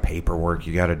a lot of paperwork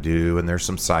you got to do, and there's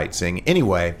some sightseeing.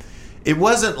 Anyway, it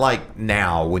wasn't like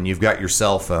now when you've got your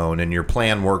cell phone and your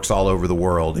plan works all over the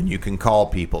world and you can call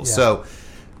people. Yeah. So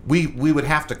we would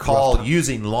have to call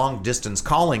using long distance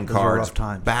calling cards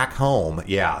back home.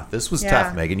 Yeah, this was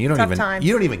tough, Megan. You don't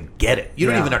even get it. You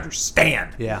don't even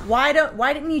understand. Yeah. Why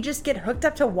didn't you just get hooked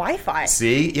up to Wi-Fi?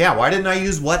 See? Yeah, why didn't I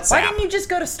use WhatsApp? Why didn't you just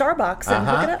go to Starbucks and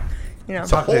hook it up? You know,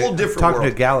 it's a whole different world. Talking to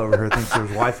a gal over here thinks there's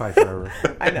Wi-Fi forever.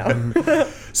 I know.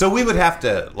 So we would have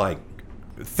to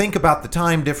think about the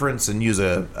time difference and use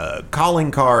a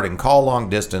calling card and call long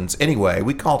distance. Anyway,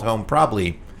 we called home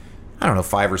probably,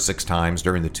 5 or 6 times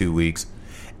during the 2 weeks.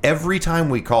 Every time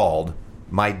we called,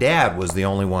 my dad was the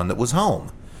only one that was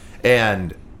home.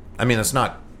 And, it's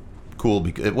not cool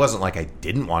because it wasn't like I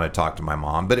didn't want to talk to my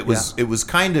mom, but it was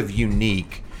kind of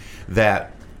unique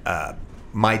that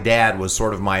my dad was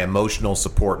sort of my emotional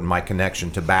support and my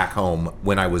connection to back home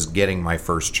when I was getting my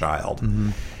first child. Mm-hmm.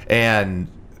 And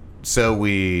so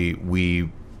we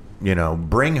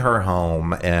bring her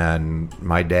home, and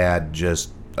my dad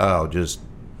just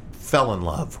fell in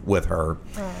love with her.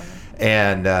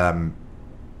 And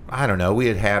I don't know,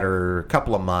 we had her a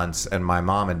couple of months, and my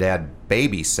mom and dad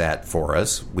babysat for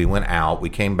us. We went out, we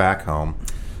came back home.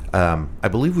 I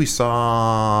believe we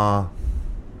saw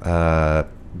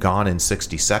Gone in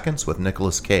 60 Seconds with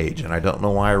Nicolas Cage, and I don't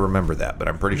know why I remember that, but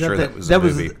I'm pretty sure that was a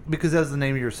movie. Because that was the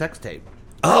name of your sex tape.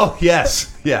 Oh,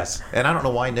 yes. And I don't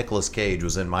know why Nicolas Cage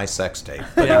was in my sex tape,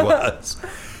 but he was.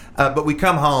 But we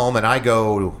come home, and I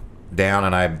go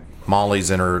down, and Molly's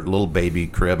in her little baby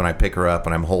crib, and I pick her up,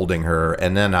 and I'm holding her,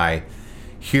 and then I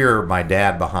hear my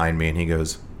dad behind me, and he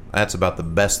goes, "That's about the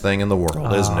best thing in the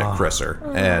world, isn't it, Chrisser?"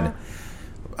 And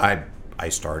I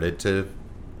started to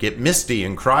get misty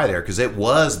and cry there, because it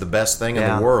was the best thing in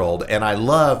the world, and I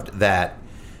loved that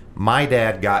my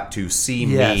dad got to see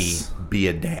me be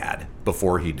a dad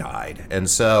before he died. And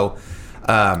so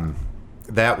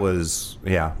That was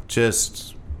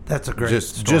just That's a great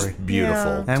story. Just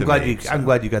beautiful. I'm glad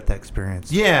you got that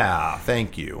experience. Yeah,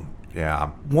 thank you. Yeah.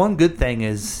 One good thing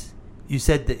is you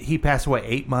said that he passed away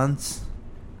 8 months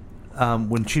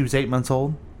when she was 8 months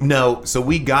old. No, so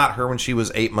we got her when she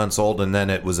was 8 months old, and then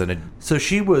it was So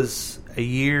she was a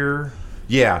year.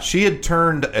 Yeah, she had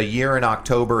turned a year in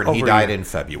October, and he died in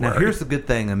February. Now here's the good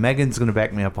thing, and Megan's going to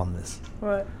back me up on this.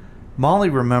 What? Molly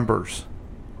remembers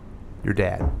your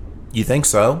dad. You think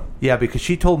so? Yeah, because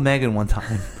she told Megan one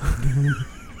time.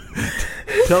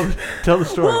 tell the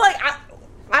story. Well, like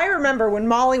I remember when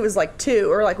Molly was like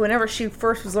 2, or like whenever she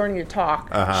first was learning to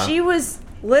talk, she was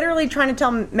literally trying to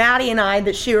tell Maddie and I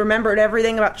that she remembered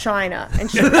everything about China, and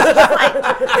she was just like,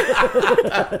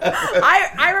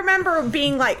 I remember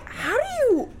being like, how do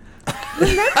you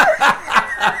remember?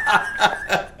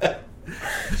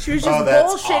 She was just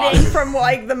bullshitting awesome. from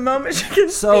like the moment she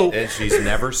could speak. And she's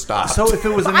never stopped. So if it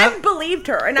was I believed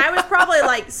her, and I was probably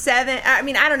like 7. I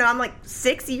mean, I don't know. I'm like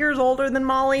 6 years older than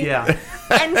Molly. Yeah.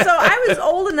 And so I was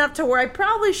old enough to where I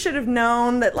probably should have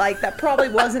known that like that probably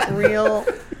wasn't real.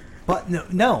 But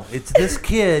no, it's this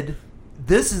kid.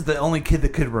 This is the only kid that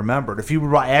could have remembered. If you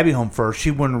brought Abby home first,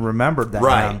 she wouldn't have remembered that.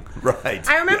 Right.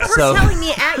 I remember her telling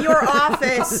me at your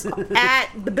office at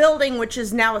the building, which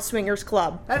is now a swingers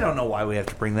club. I don't know why we have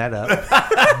to bring that up.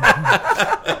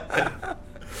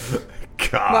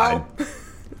 God. Well.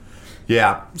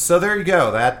 Yeah. So there you go.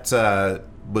 That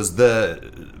was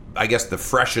the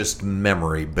freshest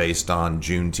memory based on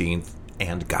Juneteenth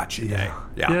and Gotcha Day.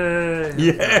 Yeah.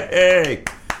 Yay.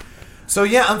 So,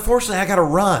 yeah, unfortunately, I got to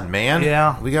run, man.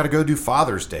 Yeah. We got to go do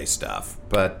Father's Day stuff.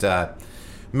 But,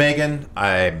 Megan,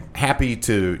 I'm happy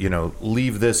to,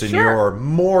 leave this in your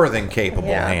more than capable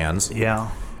hands.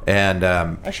 Yeah. And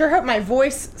I sure hope my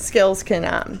voice skills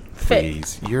can fit.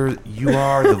 Please. You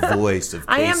are the voice of KCTK.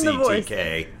 I am the voice.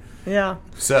 Yeah.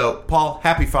 So, Paul,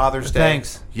 happy Father's Day.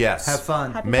 Thanks. Yes. Have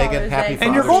fun. Happy Megan, Father's happy Day. Father's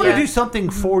And you're going Day. to do something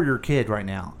for your kid right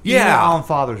now. Yeah. Even on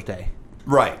Father's Day.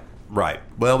 Right.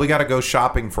 Well, we got to go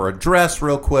shopping for a dress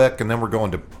real quick, and then we're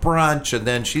going to brunch, and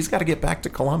then she's got to get back to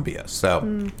Columbia.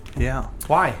 So, Yeah.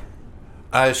 Why?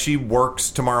 She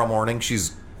works tomorrow morning.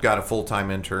 She's got a full-time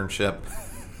internship.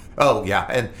 Oh,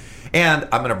 yeah. And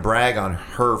I'm going to brag on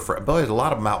her. Boy, a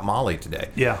lot about Molly today.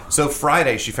 Yeah. So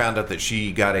Friday, she found out that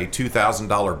she got a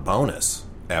 $2,000 bonus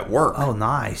at work. Oh,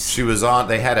 nice. She was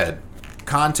they had a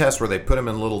contest where they put them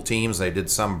in little teams. They did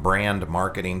some brand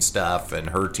marketing stuff, and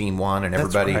her team won, and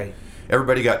everybody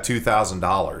got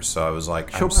 $2,000. So I was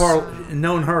like,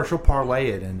 knowing her, she'll parlay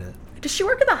it into. Does she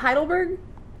work at the Heidelberg?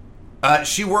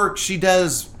 She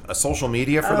does a social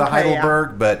media for the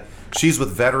Heidelberg, but she's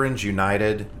with Veterans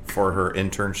United for her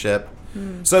internship.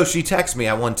 So she texts me,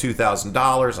 I won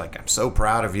 $2,000. Like, I'm so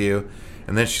proud of you.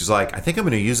 And then she's like, I think I'm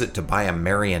going to use it to buy a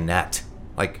marionette.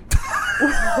 Like,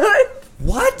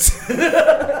 what?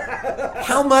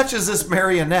 How much is this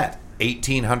marionette?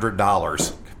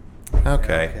 $1,800.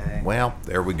 Okay. Well,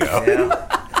 there we go.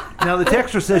 Yeah. Now, the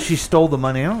texter says she stole the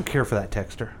money. I don't care for that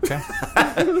texter. Okay.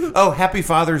 Oh, happy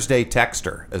Father's Day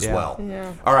texter as well.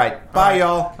 Yeah. All right. Bye,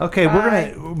 y'all. Okay, we're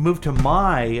going to move to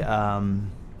my...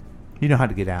 you know how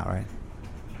to get out, right?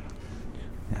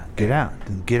 Yeah, get out.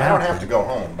 Get out. I don't have to go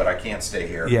home, but I can't stay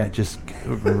here. Yeah, just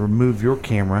remove your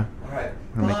camera. All right.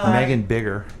 Make Megan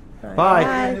bigger.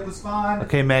 Bye. It was fun.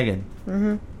 Okay, Megan.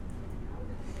 Mm-hmm.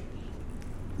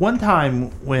 One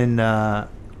time when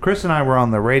Chris and I were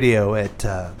on the radio at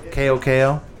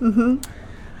KOKO,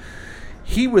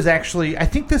 he was actually, I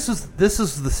think this is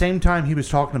the same time he was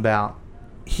talking about,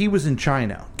 he was in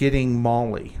China getting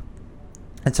Molly.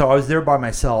 And so I was there by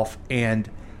myself, and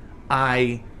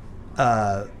I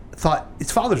thought,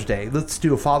 it's Father's Day. Let's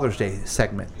do a Father's Day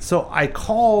segment. So I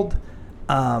called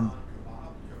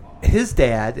his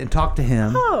dad and talked to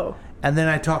him. Oh. And then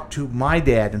I talked to my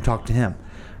dad and talked to him.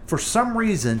 For some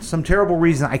reason, some terrible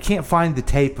reason, I can't find the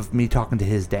tape of me talking to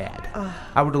his dad.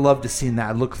 I would have loved to have seen that.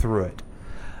 I looked through it.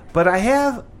 But I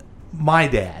have my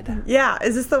dad. Yeah.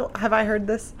 Is this have I heard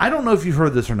this? I don't know if you've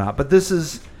heard this or not, but this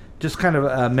is just kind of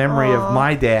a memory of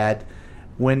my dad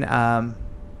when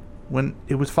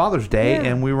it was Father's Day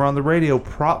and we were on the radio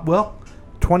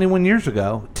 21 years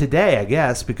ago today, I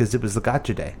guess, because it was the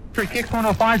Gotcha Day. Kicks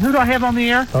 105. Who do I have on the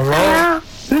air? Hello?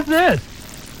 Who's this?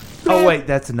 Oh, wait,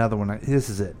 that's another one. This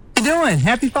is it. What are you doing?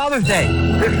 Happy Father's Day.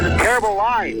 This is a terrible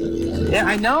line. Yeah,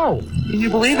 I know. Can you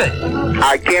believe it?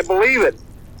 I can't believe it.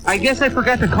 I guess I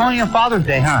forgot to call you on Father's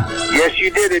Day, huh? Yes,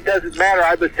 you did. It doesn't matter.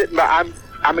 I've been sitting by.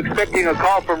 I'm expecting a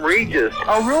call from Regis.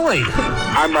 Oh, really?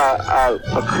 I'm a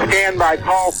standby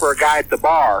call for a guy at the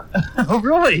bar. Oh,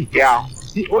 really? Yeah.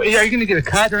 Are you going to get a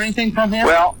cut or anything from him?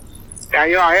 Well,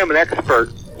 I am an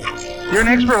expert. You're an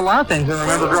expert at a lot of things. I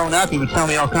remember growing up, you would tell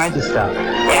me all kinds of stuff.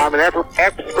 Well, I'm an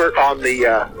expert on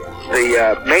the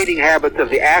mating habits of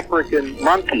the African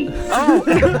monkey. Oh,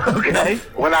 okay.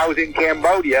 When I was in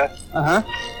Cambodia,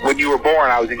 when you were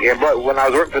born, I was in Cambodia. When I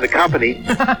was working for the company,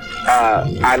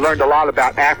 I learned a lot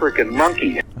about African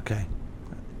monkeys. Okay.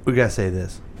 We got to say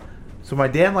this. So my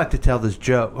dad liked to tell this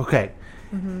joke. Okay.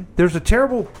 There's a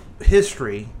terrible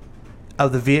history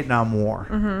of the Vietnam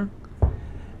War.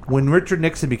 When Richard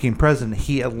Nixon became president,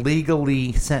 he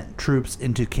illegally sent troops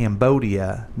into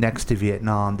Cambodia next to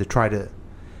Vietnam to try to,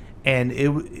 and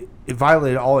it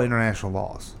violated all international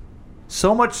laws.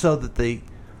 So much so that the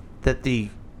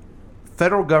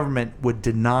federal government would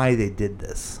deny they did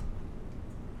this.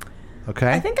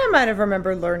 Okay? I think I might have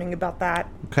remembered learning about that.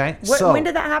 Okay. When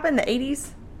did that happen? The 80s?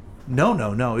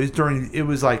 No. It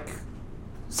was like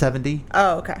 70.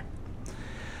 Oh, okay.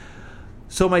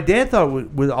 So my dad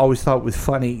always thought it was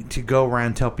funny to go around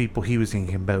and tell people he was in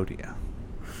Cambodia.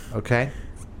 Okay?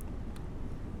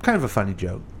 Kind of a funny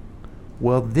joke.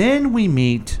 Well, then we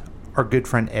meet our good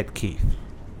friend Ed Keith.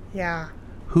 Yeah.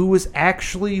 Who was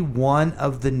actually one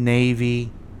of the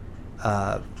Navy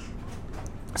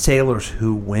sailors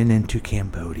who went into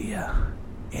Cambodia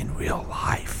in real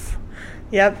life.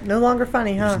 Yep, no longer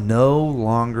funny, huh? It's no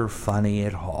longer funny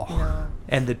at all. No.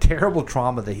 And the terrible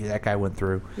trauma that guy went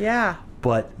through. Yeah.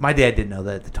 But my dad didn't know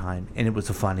that at the time, and it was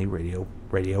a funny radio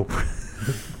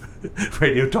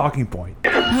talking point.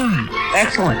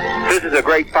 Excellent. This is a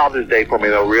great Father's Day for me,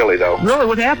 though. Really, though. Really,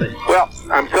 what happened? Well,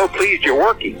 I'm so pleased you're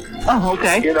working. Oh,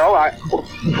 okay.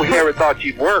 We never thought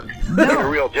you'd work in a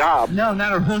real job. No,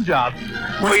 not a real job.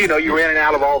 Well, you're in and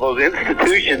out of all those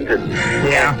institutions and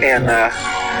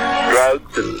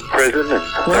drugs and prison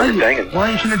and everything.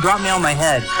 You shouldn't have dropped me on my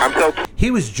head.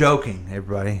 He was joking,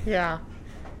 everybody. Yeah.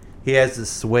 He has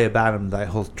this way about him that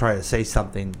he'll try to say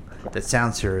something that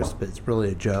sounds serious, but it's really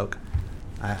a joke.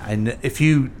 If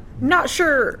you... Not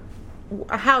sure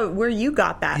where you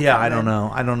got that. Yeah, I don't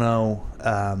know.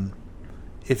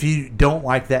 If you don't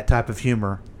like that type of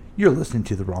humor, you're listening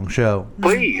to the wrong show.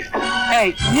 Please.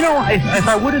 Hey, if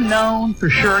I would have known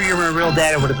for sure you were a real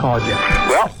dad, I would have called you.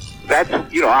 Well,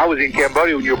 I was in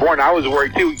Cambodia when you were born. I was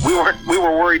worried too. We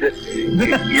were worried that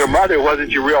your mother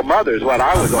wasn't your real mother is what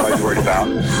I was always worried about.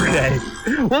 Okay.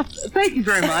 Well, thank you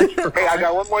very much. Hey, I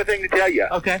got one more thing to tell you.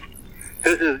 Okay.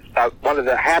 This is one of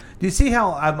the Do you see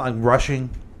how I'm rushing?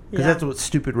 Because that's what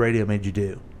stupid radio made you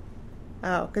do.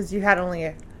 Oh, because you had only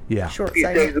a short days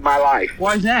segment. of my life.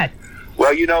 Why is that?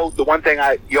 Well, the one thing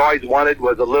you always wanted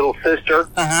was a little sister.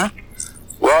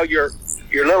 Well, your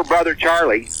little brother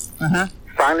Charlie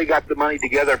finally got the money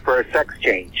together for a sex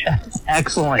change.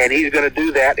 Excellent. And he's going to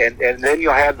do that, and then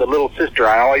you'll have the little sister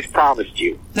I always promised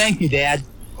you. Thank you, Dad.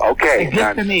 Okay, a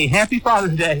gift to me. Happy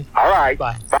Father's Day. All right.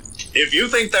 Bye. If you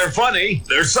think they're funny,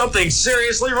 there's something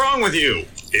seriously wrong with you.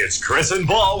 It's Chris and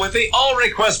Paul with the All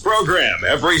Request program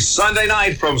every Sunday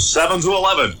night from 7 to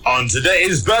 11 on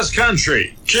today's Best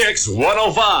Country, Kicks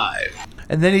 105.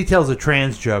 And then he tells a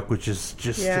trans joke, which is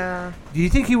just... Yeah. Do you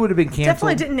think he would have been canceled?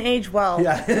 Definitely didn't age well.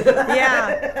 Yeah.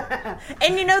 Yeah.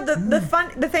 And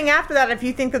the thing after that, if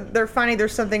you think that they're funny,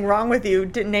 there's something wrong with you,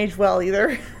 didn't age well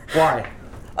either. Why?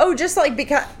 Oh, just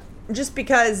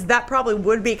because that probably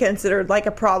would be considered like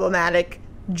a problematic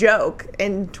joke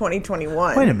in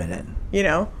 2021. Wait a minute.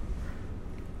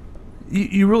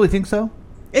 You really think so?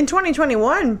 In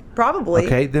 2021, probably.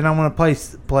 Okay, then I want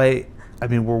to play. I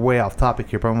mean, we're way off topic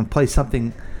here, but I'm going to play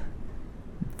something.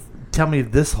 Tell me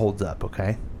if this holds up,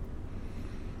 okay?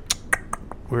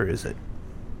 Where is it?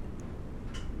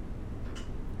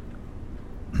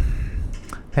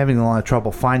 Having a lot of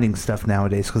trouble finding stuff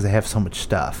nowadays because they have so much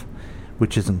stuff,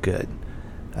 which isn't good.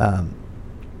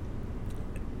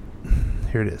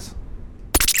 Here it is.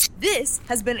 This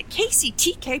has been a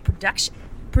KCTK production,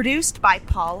 produced by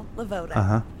Paul Lavoda.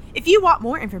 Uh-huh. If you want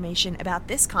more information about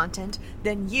this content,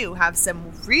 then you have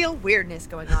some real weirdness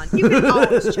going on. You can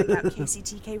always check out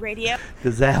KCTK Radio.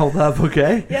 Does that hold up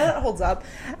okay? Yeah, that holds up.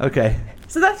 Okay.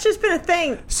 So that's just been a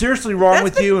thing. Seriously wrong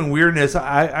with you and weirdness.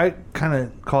 I kind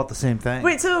of call it the same thing.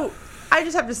 Wait, so I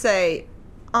just have to say,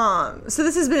 so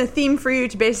this has been a theme for you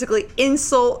to basically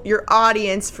insult your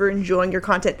audience for enjoying your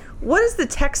content. What does the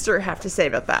texter have to say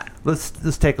about that? Let's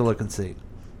take a look and see.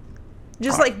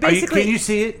 Just like basically. Can you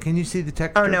see it? Can you see the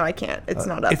texter? Oh no, I can't. It's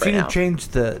not up if right you now. change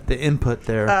the input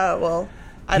there. Oh well,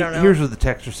 I don't know. Here's what the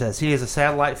texter says. He has a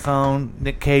satellite phone.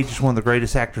 Nick Cage is one of the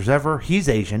greatest actors ever. He's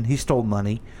Asian. He stole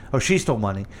money. Oh, she stole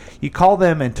money. You call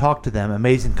them and talk to them.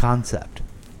 Amazing concept.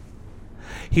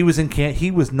 He was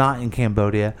not in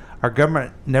Cambodia. Our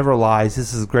government never lies.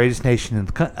 This is the greatest nation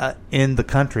in the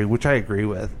country, which I agree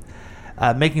with.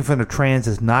 Making fun of trans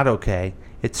is not okay.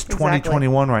 It's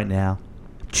 2021 right now.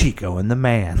 Chico and the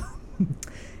man.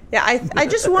 Yeah, I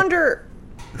just wonder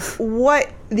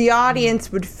what the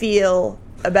audience would feel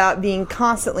about being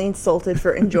constantly insulted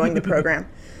for enjoying the program.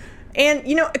 And,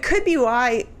 it could be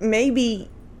why maybe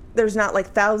there's not like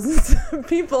thousands of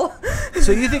people.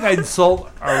 So you think I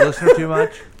insult our listener too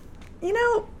much?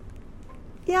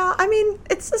 Yeah, I mean,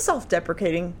 it's a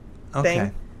self-deprecating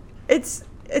thing. It's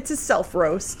a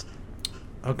self-roast.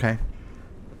 Okay.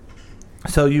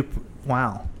 So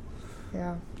wow.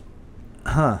 Yeah.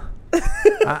 Huh.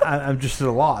 I'm just at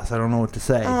a loss. I don't know what to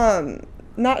say.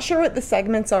 Not sure what the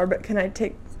segments are, but can I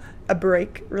take a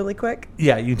break really quick?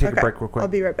 Yeah, you can take a break real quick. I'll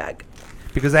be right back.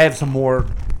 Because I have some more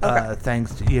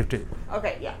things you have to...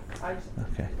 Okay, yeah.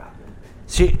 Okay.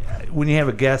 See, when you have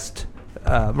a guest...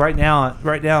 Right now,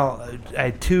 I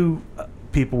had 2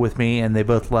 people with me, and they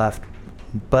both left.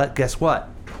 But guess what?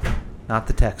 Not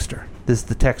the texter. This is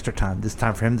the texter time. This is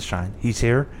time for him to shine. He's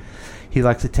here. He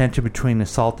likes attention between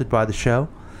assaulted by the show.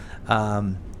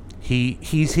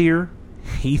 He's here.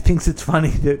 He thinks it's funny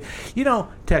that...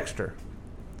 texter,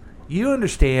 you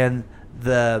understand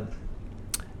the...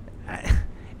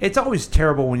 It's always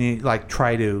terrible when you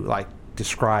try to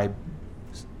describe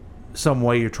some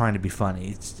way you're trying to be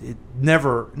funny. It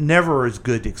never is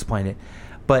good to explain it.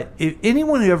 But if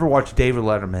anyone who ever watched David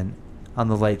Letterman on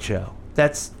The Late Show,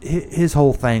 that's his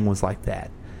whole thing was like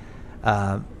that.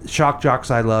 Shock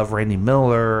Jocks I Love, Randy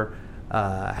Miller,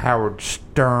 Howard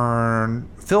Stern,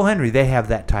 Phil Henry, they have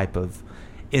that type of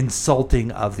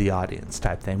insulting of the audience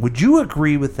type thing. Would you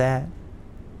agree with that?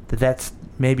 That's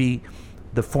maybe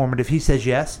the formative. He says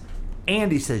yes,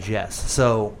 Andy says yes.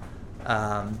 So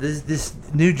this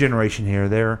new generation here,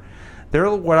 they're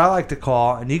what I like to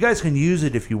call, and you guys can use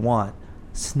it if you want,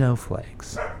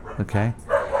 snowflakes. Okay,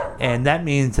 and that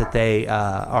means that they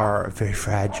are very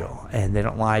fragile and they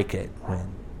don't like it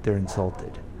when they're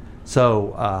insulted.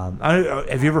 So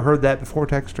have you ever heard that before,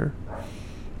 Texter?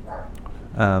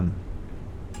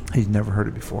 He's never heard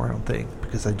it before, I don't think,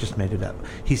 because I just made it up.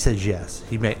 He says yes.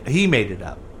 He made it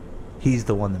up. He's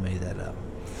the one that made that up.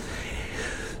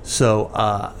 So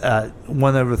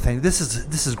one other thing, this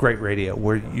is great radio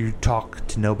where you talk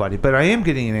to nobody, but I am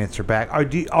getting an answer back.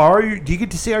 Do you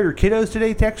get to see all your kiddos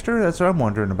today, Texter? That's what I'm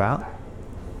wondering about.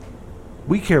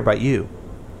 We care about you.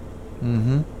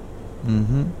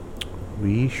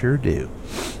 We sure do.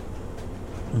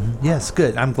 Yes,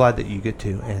 good. I'm glad that you get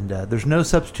to. And there's no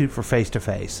substitute for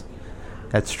face-to-face.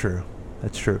 That's true.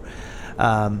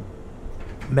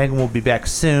 Meghan will be back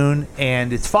soon,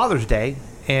 and it's Father's Day.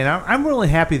 And I'm really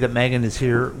happy that Meghan is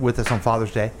here with us on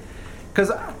Father's Day,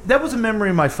 because that was a memory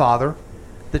of my father.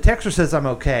 The texter says I'm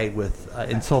okay with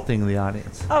insulting the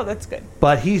audience. Oh, that's good.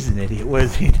 But he's an idiot. What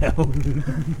does he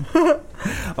know?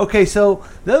 Okay, so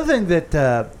the other thing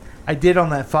that I did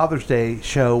on that Father's Day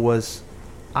show was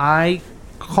I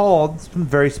called some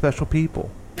very special people.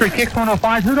 Kicks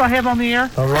 105. Who do I have on the air?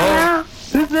 Hello?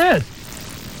 Who's this?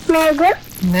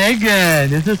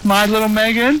 Meghan. Is this my little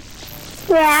Meghan?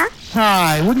 Yeah.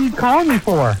 Hi. What are you calling me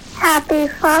for? Happy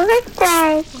Father's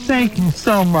Day. Thank you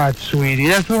so much, sweetie.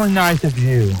 That's really nice of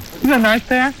you. You got a nice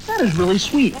Pat? That is really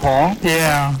sweet, Paul.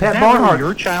 Yeah. Pat Barnhart.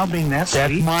 Your child being that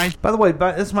sweet. By the way,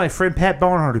 this is my friend Pat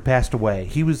Barnhart who passed away.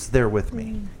 He was there with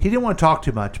me. He didn't want to talk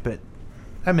too much, but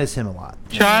I miss him a lot.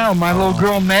 Child, my little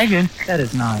girl Meghan. That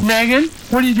is nice. Meghan,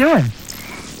 what are you doing?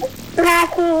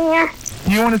 Nothing.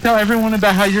 You want to tell everyone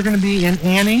about how you're going to be in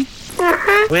Annie?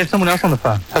 Uh-huh. We have someone else on the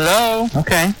phone. Hello?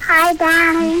 Okay. Hi,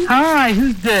 Daddy. Hi,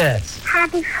 who's this?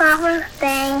 Happy Father's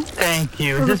Day. Thank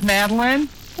you. Is this Madeline?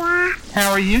 Yeah. How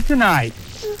are you tonight?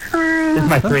 Fine. This is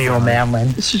my 3-year-old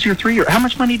Madeline. This is your 3-year. How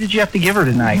much money did you have to give her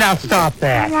tonight? Now stop I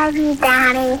that. love you,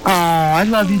 Daddy. Oh, I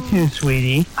love you too,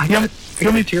 sweetie. I got a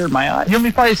tear in my eye. You want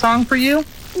me to play a song for you?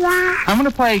 Yeah. I'm going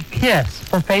to play Kiss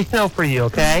from Faith Hill for you,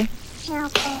 okay?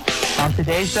 Okay. On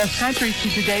today's best country,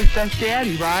 she's today's best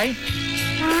daddy, right?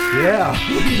 Yeah.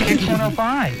 Kicks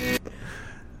 105.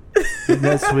 Isn't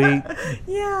that sweet?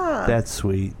 Yeah. That's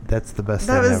sweet. That's the best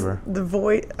That thing was ever. the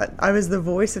voice. I was the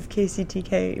voice of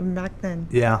KCTK back then.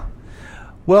 Yeah.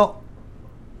 Well,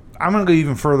 I'm going to go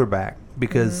even further back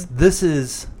because this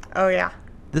is Oh yeah.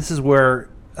 where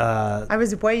I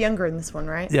was way younger in this one,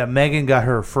 right? yeah, Meghan got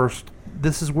her first.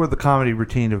 This is where the comedy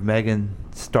routine of Meghan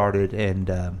started, and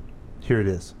here it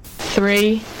is.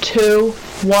 3, 2,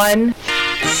 1.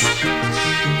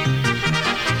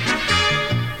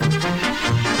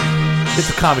 It's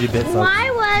a comedy bit, folks.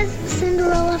 Why was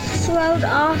Cinderella thrown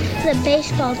off the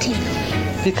baseball team?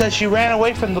 Because she ran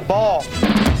away from the ball.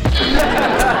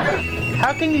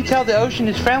 How can you tell the ocean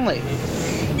is friendly?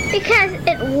 Because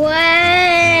it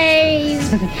waves.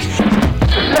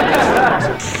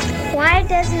 Why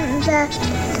doesn't the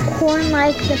corn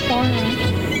like the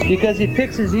farmer? Because he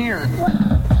picks his ear. What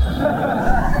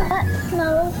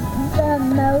smells the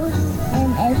most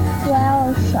in a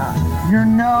flower shop? Your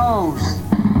nose.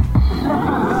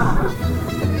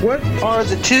 What are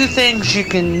the two things you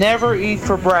can never eat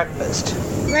for breakfast?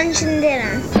 Lunch and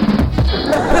dinner.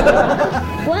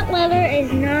 What letter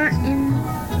is not in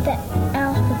the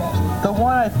alphabet? The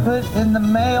one I put in the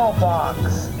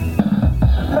mailbox.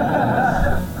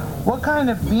 What kind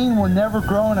of bean will never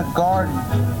grow in a garden?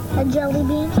 A jelly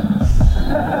bean. What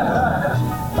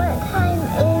time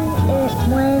is it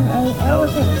when an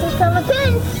elephant sits on a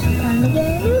fence? Time to get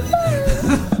a new fence.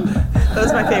 That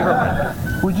was my favorite one.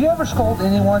 Would you ever scold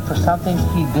anyone for something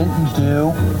he didn't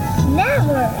do?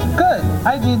 Never. Good.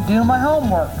 I didn't do my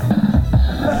homework.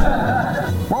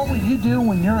 What would you do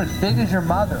when you're as big as your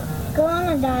mother? Go on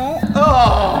a diet.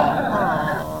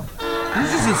 Oh! You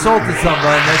just insulted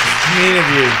someone. That's mean of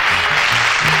you.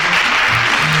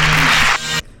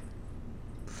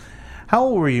 How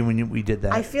old were you when we did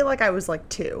that? I feel like I was like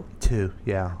 2. 2,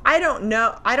 yeah. I don't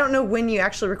know when you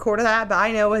actually recorded that, but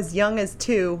I know as young as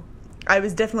 2, I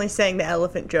was definitely saying the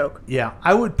elephant joke. Yeah,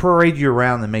 I would parade you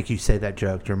around and make you say that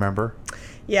joke. Do you remember?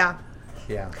 Yeah.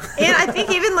 Yeah. And I think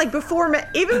even like before, Are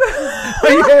you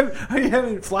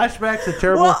having flashbacks of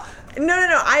terrible? Well,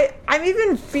 no. I'm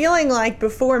even feeling like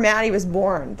before Maddie was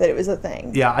born that it was a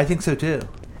thing. Yeah, I think so too.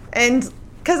 And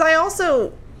because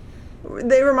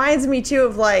it reminds me too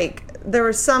of like there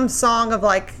was some song of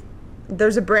like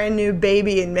there's a brand new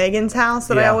baby in Meghan's house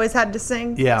that I always had to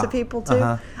sing to people too.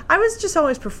 Uh-huh. I was just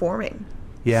always performing.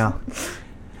 Yeah.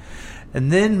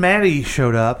 And then Maddie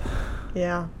showed up.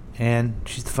 Yeah. And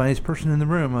she's the funniest person in the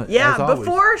room. Yeah, as always.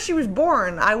 before she was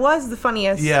born, I was the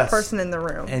funniest person in the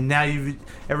room. And now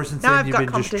ever since Now then, I've you've got been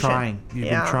just competition. trying. You've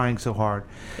been trying so hard.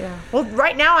 Yeah. Well,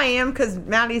 right now I am because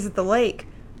Maddie's at the lake.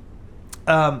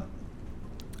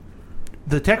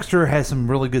 The texter has some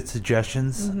really good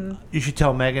suggestions. Mm-hmm. You should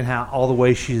tell Meghan how all the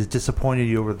ways she's disappointed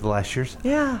you over the last years.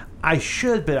 Yeah. I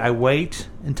should, but I wait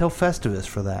until Festivus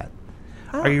for that.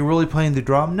 Oh. Are you really playing the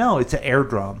drum? No, it's an air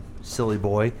drum, silly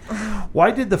boy. Why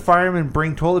did the fireman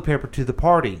bring toilet paper to the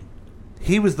party?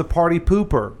 He was the party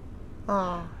pooper.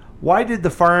 Oh. Why did the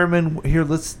fireman... Here,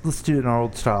 let's do it in our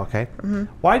old style, okay? Mm-hmm.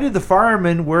 Why did the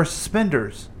fireman wear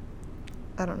suspenders?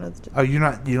 I don't know. Oh, you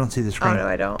don't see the screen. Oh, no,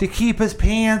 I don't. To keep his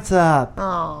pants up.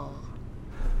 Oh.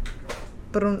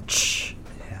 But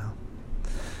yeah.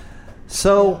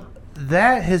 So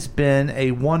that has been a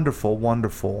wonderful,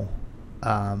 wonderful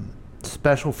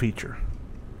special feature.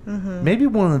 Mm-hmm. Maybe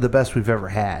one of the best we've ever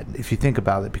had, if you think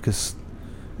about it. Because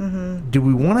Mm-hmm. do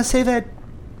we want to say that?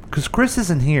 Because Chris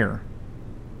isn't here,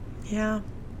 Yeah.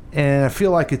 and I feel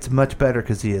like it's much better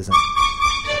because he isn't.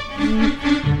 You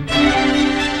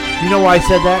know why I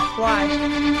said that? Why?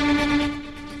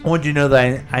 I wanted you to know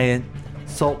that I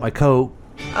insult my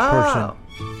co-person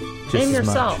just and as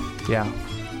yourself. much. Yeah.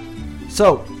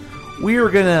 So we are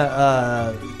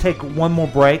gonna take one more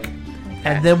break,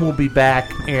 and then we'll be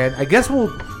back. And I guess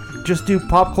we'll just do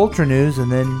pop culture news,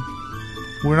 and then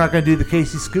we're not gonna do the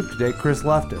Casey Scoop today. Chris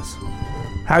left us.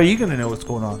 How are you gonna know what's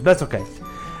going on? That's okay.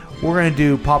 We're gonna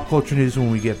do pop culture news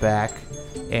when we get back,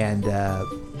 and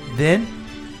then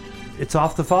it's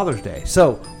off to Father's Day.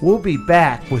 So we'll be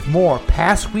back with more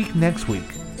Past Week next week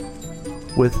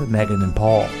with Meghan and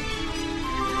Paul.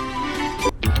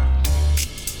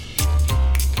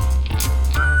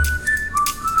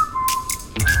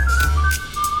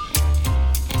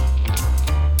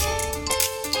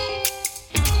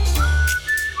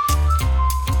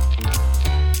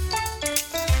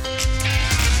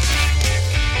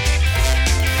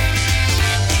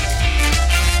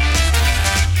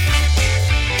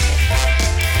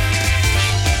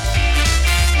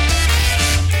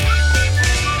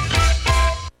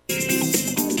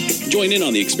 Join in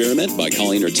on the experiment by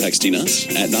calling or texting us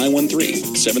at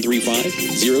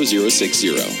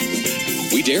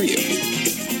 913-735-0060. We dare you.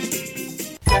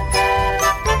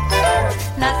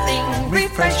 Nothing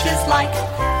refreshes like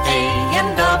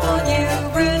A&W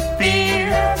root beer.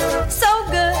 So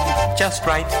good. Just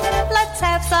right. Let's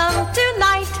have some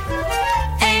tonight.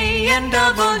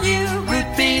 A&W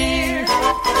root beer.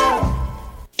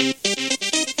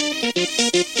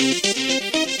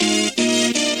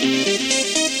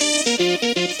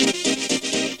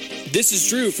 This is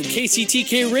Drew from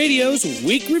KCTK Radio's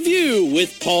Week Review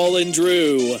with Paul and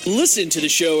Drew. Listen to the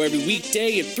show every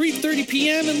weekday at 3:30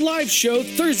 p.m. and live show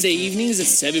Thursday evenings at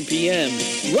 7 p.m.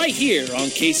 right here on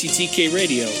KCTK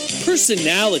Radio,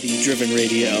 personality-driven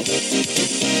radio.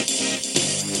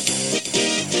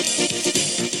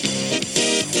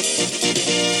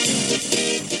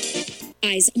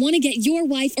 Guys, want to get your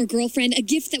wife or girlfriend a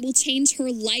gift that will change her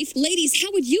life? Ladies,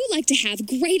 how would you like to have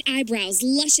great eyebrows,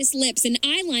 luscious lips, an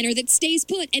eyeliner that stays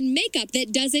put, and makeup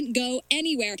that doesn't go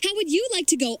anywhere? How would you like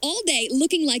to go all day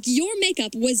looking like your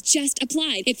makeup was just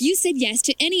applied? If you said yes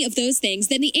to any of those things,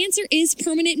 then the answer is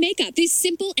permanent makeup. This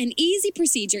simple and easy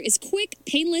procedure is quick,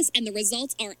 painless, and the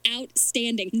results are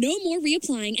outstanding. No more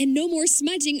reapplying and no more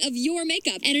smudging of your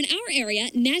makeup. And in our area,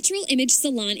 Natural Image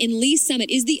Salon in Lee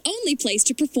Summit is the only place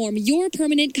to perform your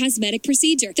permanent cosmetic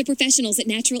procedure. The professionals at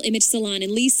Natural Image Salon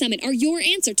in Lee Summit are your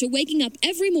answer to waking up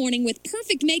every morning with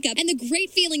perfect makeup and the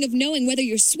great feeling of knowing whether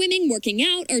you're swimming, working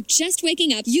out, or just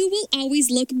waking up, you will always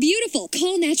look beautiful.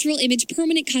 Call Natural Image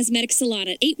Permanent Cosmetic Salon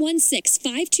at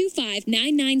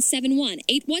 816-525-9971.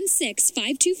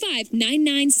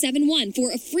 816-525-9971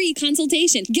 for a free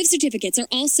consultation. Gift certificates are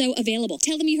also available.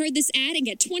 Tell them you heard this ad and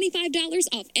get $25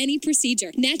 off any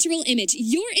procedure. Natural Image,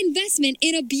 your investment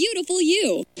in a beautiful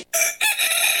you.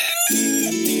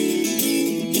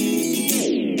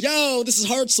 Yo, this is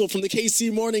Hartzell from the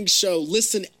KC Morning Show.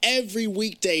 Listen every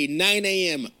weekday, 9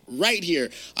 a.m., right here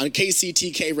on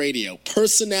KCTK Radio.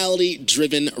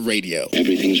 Personality-driven radio.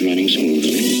 Everything's running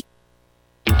smoothly.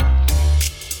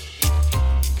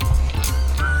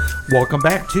 Welcome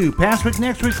back to Past Week,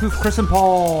 Next Week with Chris and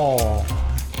Paul.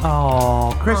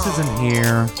 Oh, Chris isn't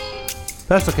here.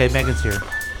 That's okay, Megan's here.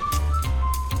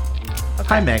 Okay.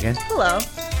 Hi, Megan. Hello.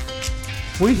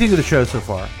 What do you think of the show so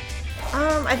far?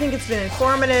 I think it's been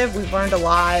informative. We've learned a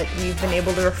lot. We've been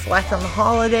able to reflect on the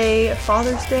holiday,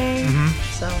 Father's Day. Mm-hmm.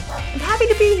 So I'm happy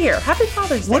to be here. Happy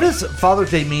Father's Day. What does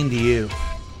Father's Day mean to you?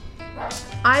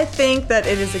 I think that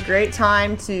it is a great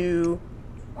time to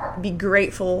be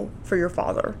grateful for your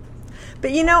father.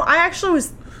 But you know, I actually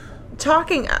was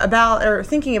thinking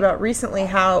about recently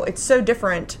how it's so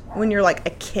different when you're like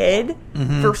a kid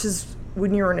versus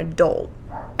when you're an adult.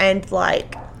 And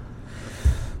like,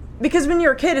 because when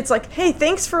you're a kid, it's like, hey,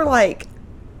 thanks for like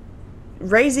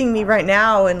raising me right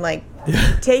now and like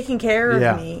taking care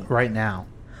of me right now.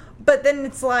 But then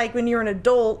it's like when you're an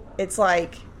adult, it's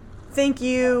like, thank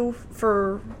you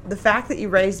for the fact that you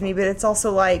raised me, but it's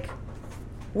also like,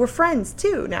 we're friends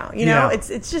too now. You know,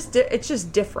 it's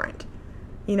just different.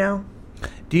 You know.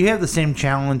 Do you have the same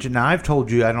challenge? And I've told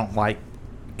you I don't like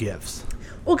gifts.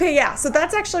 Okay, yeah. So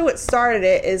that's actually what started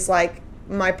it. Is like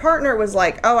my partner was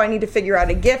like, "Oh, I need to figure out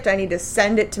a gift. I need to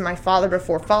send it to my father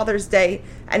before Father's Day."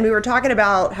 And we were talking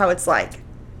about how it's like,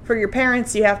 for your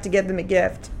parents, you have to give them a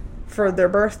gift for their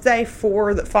birthday,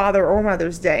 for the Father or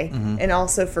Mother's Day, and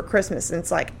also for Christmas. And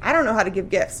it's like, I don't know how to give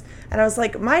gifts. And I was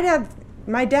like, my dad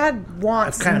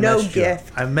wants no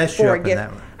gift. I messed you for up a gift. in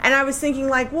that one. And I was thinking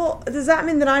like, well, does that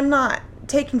mean that I'm not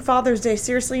taking Father's Day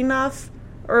seriously enough?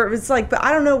 Or it's like, but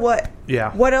I don't know what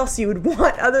else you would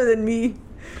want other than me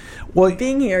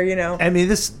being here, you know. I mean,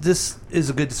 this is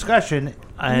a good discussion,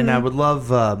 and I would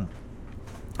love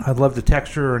I'd love to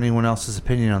text her or anyone else's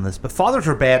opinion on this. But fathers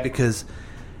are bad because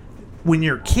when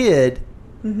you're a kid,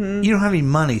 you don't have any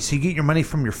money, so you get your money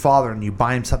from your father and you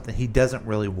buy him something he doesn't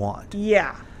really want.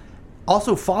 Yeah.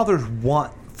 Also, fathers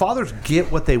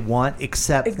get what they want,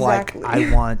 except like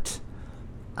I want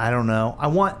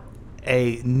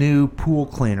a new pool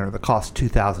cleaner that costs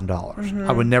 $2,000.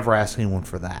 I would never ask anyone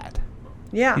for that.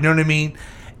 Yeah. You know what I mean?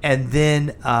 And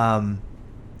then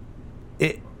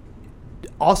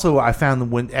also I found that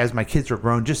when as my kids are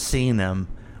grown, just seeing them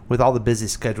with all the busy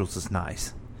schedules is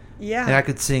nice. Yeah. And I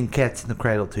could sing Cats in the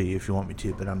Cradle to you if you want me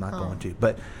to, but I'm not going to.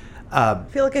 But I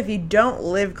feel like if you don't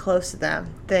live close to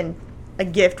them, then a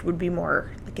gift would be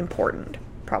more like important,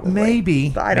 probably. Maybe.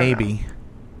 But I don't know.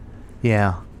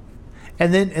 Yeah.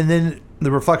 And then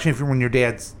the reflection when your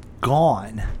dad's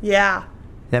gone. Yeah.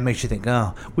 That makes you think,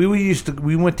 oh. We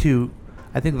went to,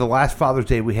 I think the last Father's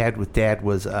Day we had with Dad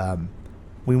was,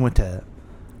 we went to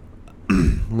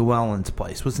Llewellyn's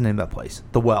place. What's the name of that place?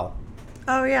 The Well.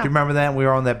 Oh, yeah. Do you remember that? We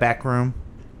were on that back room.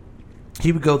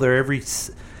 He would go there every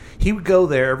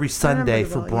Sunday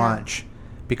for brunch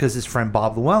because his friend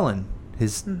Bob Llewellyn,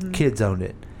 his kids owned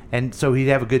it. And so he'd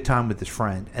have a good time with his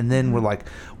friend. And then we're like,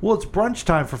 well, it's brunch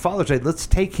time for Father's Day. Let's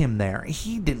take him there.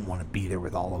 He didn't want to be there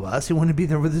with all of us. He wanted to be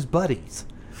there with his buddies.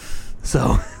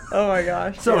 So. Oh, my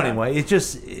gosh. So anyway, it's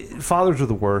just, fathers are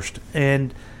the worst.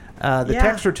 And the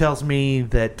texter tells me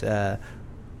that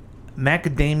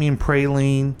macadamia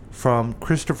praline from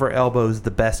Christopher Elbow is the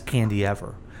best candy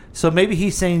ever. So maybe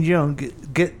he's saying,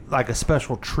 get like a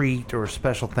special treat or a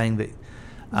special thing that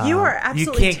you are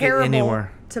absolutely you can't terrible get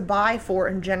anywhere to buy for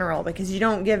in general, because you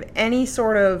don't give any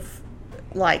sort of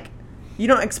like, you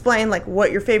don't explain like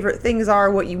what your favorite things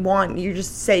are, what you want. You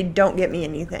just say, don't get me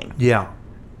anything. Yeah,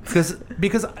 because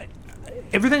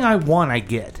everything I want, I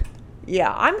get.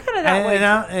 Yeah, I'm kind of that way.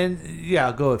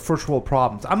 And go with first world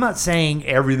problems. I'm not saying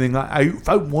everything. If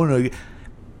I want to,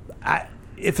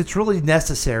 if it's really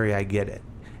necessary, I get it.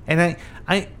 And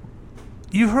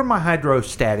you've heard my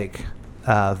hydrostatic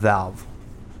valve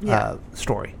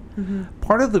story. Mm-hmm.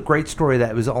 Part of the great story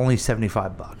that was only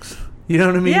 $75. You know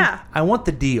what I mean? Yeah. I want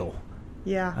the deal.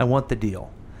 Yeah. I want the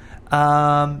deal.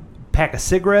 Pack of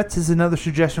cigarettes is another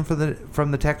suggestion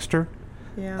from the texter.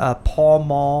 Yeah. Paul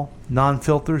Mall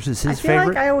non-filters is his I feel favorite.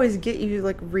 like I always get you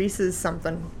like Reese's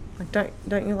something. Like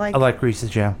don't you like? I like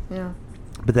Reese's, yeah. Yeah.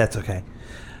 But that's okay.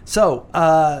 So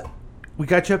we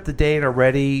got you up to date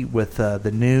already with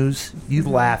the news. You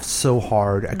laughed so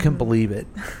hard, I couldn't believe it.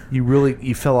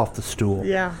 You fell off the stool.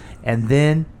 Yeah. And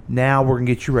then now we're gonna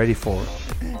get you ready for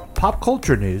pop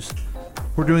culture news.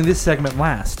 We're doing this segment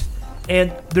last,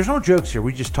 and there's no jokes here.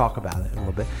 We just talk about it a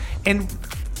little bit. And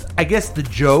I guess the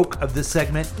joke of this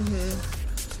segment,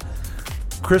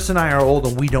 Chris and I are old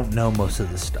and we don't know most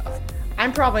of this stuff.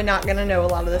 I'm probably not gonna know a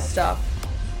lot of this stuff.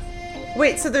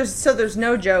 Wait, so there's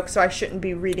no joke, so I shouldn't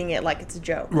be reading it like it's a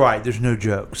joke. Right, there's no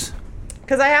jokes.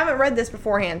 Because I haven't read this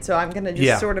beforehand, so I'm gonna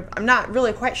just I'm not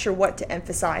really quite sure what to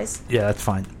emphasize. Yeah, that's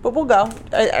fine. But we'll go.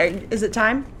 Is it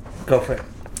time? Go for it.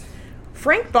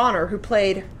 Frank Bonner, who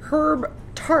played Herb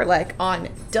Tarlek on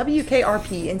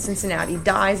WKRP in Cincinnati,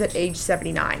 dies at age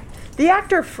 79. The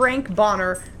actor Frank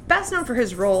Bonner, best known for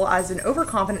his role as an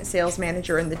overconfident sales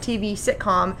manager in the TV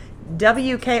sitcom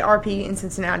WKRP in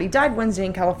Cincinnati, died Wednesday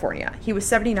in California. He was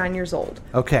 79 years old.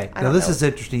 Okay, now this is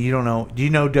interesting. You don't know. Do you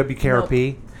know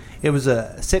WKRP? Nope. It was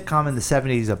a sitcom in the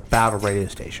 70s about a radio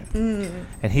station.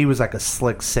 And he was like a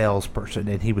slick salesperson,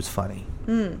 and he was funny.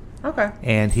 Okay.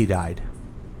 And he died.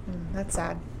 That's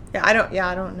sad. Yeah, I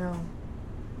don't know.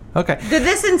 Okay. Did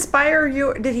this inspire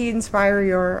you? Did he inspire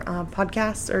your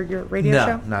podcast or your radio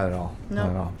show? No, not at all. No. Not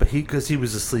at all. But because he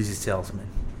was a sleazy salesman.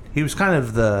 He was kind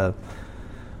of a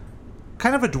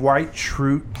Dwight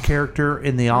Schrute character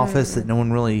in The Office that no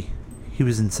one really... He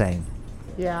was insane.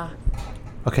 Yeah.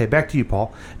 Okay, back to you,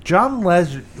 Paul. John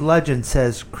Legend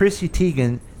says Chrissy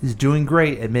Teigen is doing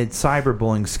great amid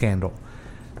cyberbullying scandal.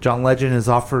 John Legend has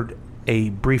offered a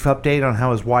brief update on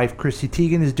how his wife, Chrissy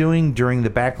Teigen, is doing during the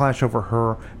backlash over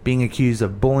her being accused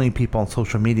of bullying people on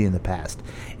social media in the past.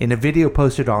 In a video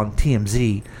posted on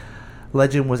TMZ,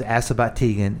 Legend was asked about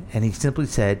Teigen, and he simply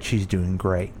said she's doing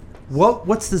great.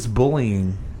 What's this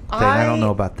bullying thing? I don't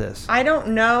know about this. I don't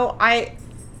know.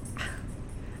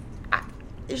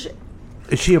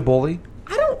 Is she a bully?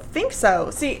 I don't think so.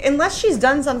 See, unless she's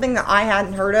done something that I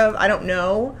hadn't heard of, I don't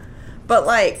know. But,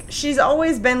 like, she's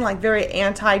always been, like, very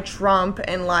anti-Trump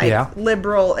and, like,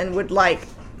 liberal and would, like,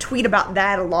 tweet about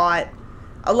that a lot.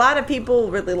 A lot of people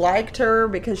really liked her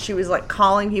because she was, like,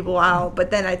 calling people out.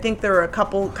 But then I think there were a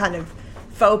couple kind of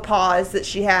faux pas that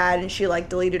she had and she, like,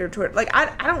 deleted her Twitter. Like, I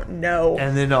don't know.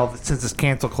 And then, since it's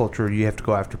cancel culture, you have to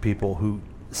go after people who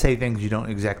say things you don't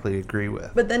exactly agree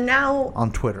with. But then now...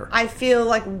 on Twitter. I feel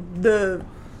like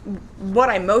what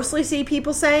I mostly see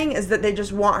people saying is that they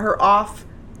just want her off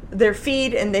their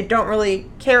feed and they don't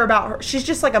really care about her. She's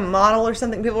just like a model or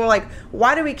something. People are like,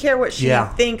 why do we care what she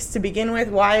thinks to begin with?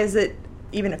 Why is it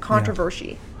even a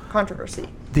controversy?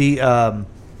 The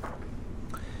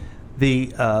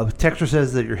texter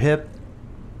says that you're hip.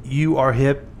 You are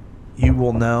hip. You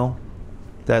will know.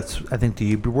 That's, I think, to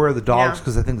you. Beware of the dogs,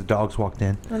 because I think the dogs walked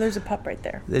in. Oh, there's a pup right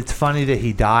there. It's funny that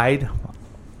he died.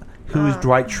 Who is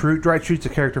Dwight Schrute? Dwight Schrute's a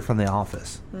character from The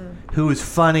Office. Who is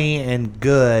funny and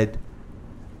good,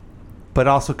 but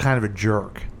also kind of a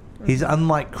jerk. He's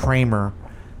unlike Kramer,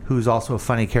 who's also a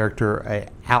funny character, an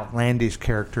outlandish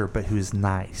character, but who's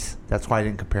nice. That's why I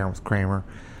didn't compare him with Kramer.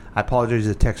 I apologize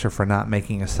to the texter for not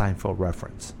making a Seinfeld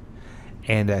reference.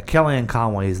 And Kellyanne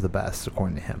Conway is the best,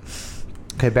 according to him.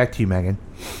 Okay, back to you, Megan.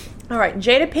 All right.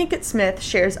 Jada Pinkett Smith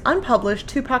shares unpublished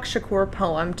Tupac Shakur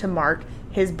poem to mark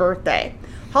his birthday.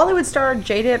 Hollywood star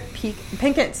Jada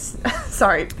Pinkett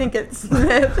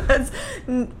Smith has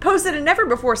posted a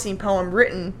never-before-seen poem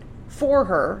written for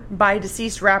her by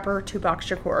deceased rapper Tupac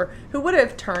Shakur, who would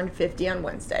have turned 50 on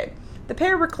Wednesday. The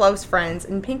pair were close friends,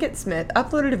 and Pinkett Smith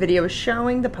uploaded a video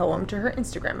showing the poem to her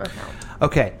Instagram account.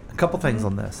 Okay, a couple things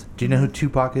on this. Do you know who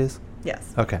Tupac is?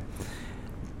 Yes. Okay.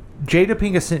 Jada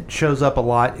Pinkett Smith shows up a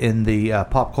lot in the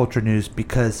pop culture news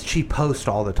because she posts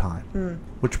all the time.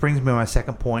 Which brings me to my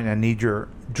second point. I need your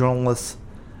journalist's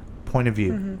point of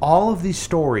view. All of these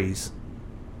stories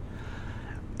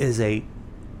is a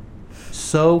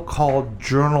so-called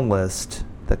journalist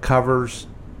that covers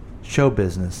show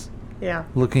business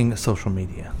looking at social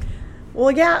media.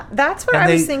 Well, yeah, that's what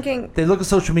I was thinking. They look at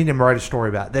social media and write a story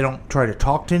about it. They don't try to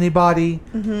talk to anybody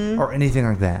or anything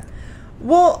like that.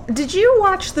 Well, did you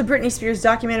watch the Britney Spears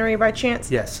documentary by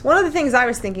chance? Yes. One of the things I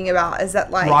was thinking about is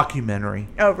that, like... Rockumentary.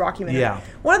 Oh, Rockumentary. Yeah.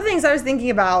 One of the things I was thinking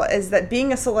about is that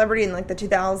being a celebrity in, like, the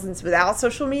 2000s without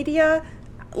social media,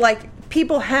 like,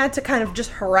 people had to kind of just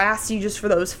harass you just for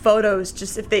those photos,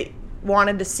 just if they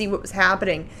wanted to see what was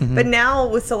happening. Mhm. But now,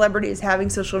 with celebrities having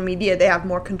social media, they have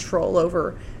more control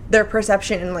over their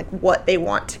perception and, like, what they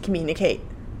want to communicate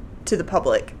to the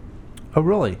public. Oh,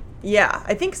 really? Yeah,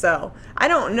 I think so. I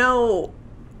don't know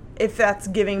if that's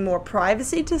giving more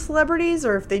privacy to celebrities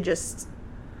or if they just...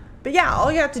 But yeah,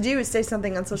 all you have to do is say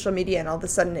something on social media and all of a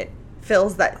sudden it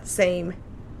fills that same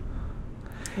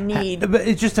need. But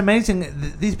it's just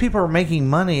amazing. These people are making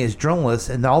money as journalists,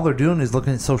 and all they're doing is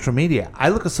looking at social media. I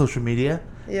look at social media.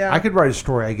 Yeah. I could write a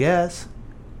story, I guess.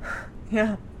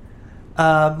 Yeah.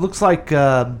 Looks like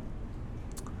Jada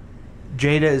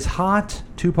is hot.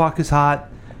 Tupac is hot.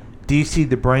 DC,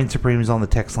 the Brain Supreme, is on the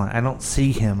text line. I don't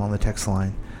see him on the text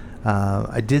line.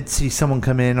 I did see someone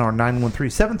come in on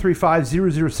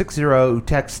 913-735-0060 who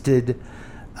texted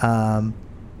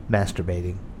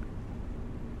masturbating.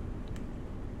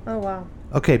 Oh, wow.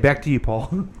 Okay, back to you,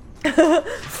 Paul.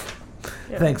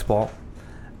 Thanks, Paul.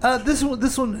 This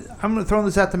one, I'm going to throw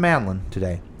this out to Madeline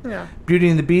today. Yeah. Beauty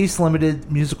and the Beast limited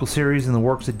musical series in the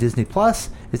works at Disney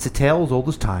Plus. It's a tale as old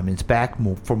as time, and it's back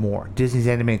for more. Disney's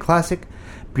animated classic,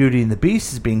 Beauty and the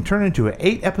Beast, is being turned into an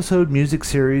 8-episode music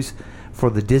series for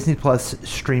the Disney Plus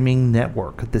streaming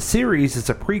network. The series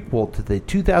is a prequel to the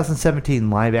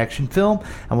 2017 live-action film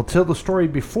and will tell the story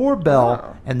before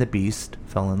Belle and the Beast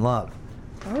fell in love.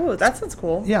 Oh, that sounds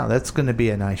cool. Yeah, that's going to be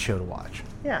a nice show to watch.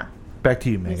 Yeah. Back to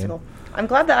you, Megan. Musical. I'm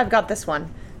glad that I've got this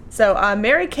one. So,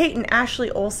 Mary-Kate and Ashley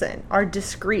Olsen are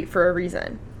discreet for a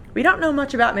reason. We don't know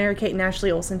much about Mary-Kate and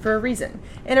Ashley Olsen for a reason.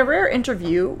 In a rare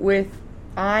interview with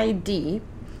ID,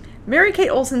 Mary-Kate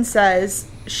Olsen says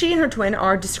she and her twin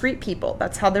are discreet people.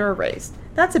 That's how they were raised.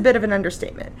 That's a bit of an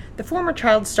understatement. The former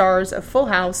child stars of Full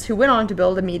House, who went on to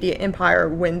build a media empire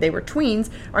when they were tweens,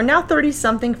 are now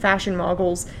 30-something fashion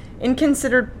moguls and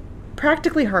considered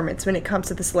practically hermits when it comes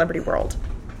to the celebrity world.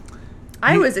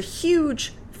 I was a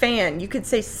huge fan, you could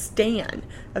say stan,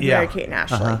 of Mary-Kate and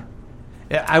Ashley. Uh-huh.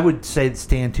 Yeah, I would say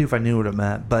stan too if I knew what it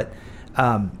meant, but...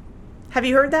 have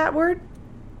you heard that word?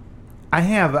 I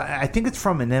have. I think it's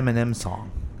from an Eminem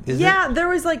song. Is yeah, it? There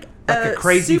was like a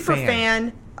crazy super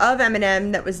fan of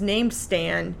Eminem that was named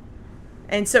Stan.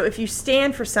 And so if you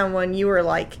stand for someone, you were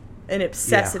like an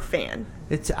obsessive fan.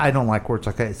 I don't like words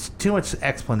like that. It's too much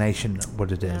explanation of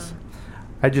what it is.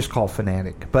 I just call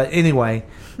fanatic. But anyway,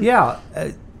 yeah.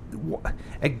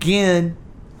 Again,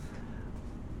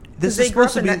 this is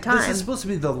supposed to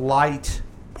be the light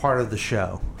part of the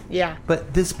show. Yeah.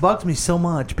 But this bugs me so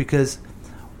much because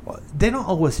they don't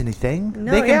owe us anything.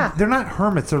 No, they're not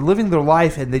hermits. They're living their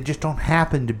life, and they just don't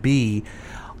happen to be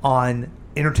on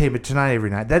Entertainment Tonight every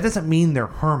night. That doesn't mean they're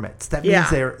hermits. That means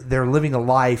they're living a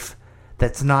life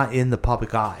that's not in the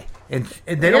public eye, and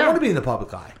they don't want to be in the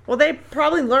public eye. Well, they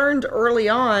probably learned early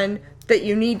on that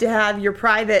you need to have your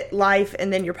private life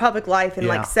and then your public life, and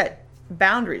like set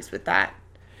boundaries with that.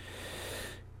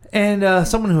 And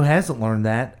someone who hasn't learned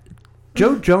that.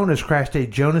 Joe Jonas crashed a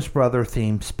Jonas Brother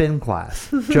themed spin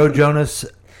class. Joe Jonas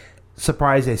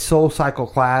surprised a Soul Cycle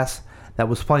class that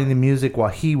was playing the music while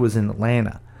he was in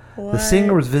Atlanta. What? The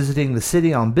singer was visiting the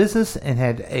city on business and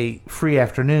had a free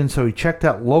afternoon, so he checked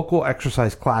out local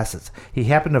exercise classes. He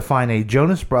happened to find a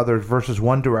Jonas Brothers versus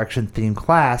One Direction themed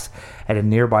class at a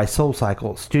nearby Soul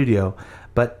Cycle studio,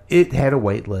 but it had a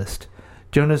wait list.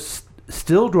 Jonas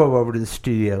still drove over to the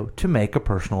studio to make a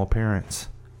personal appearance.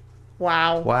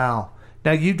 Wow.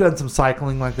 Now, you've done some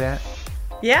cycling like that?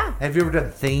 Yeah. Have you ever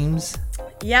done themes?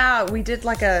 Yeah, we did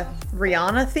like a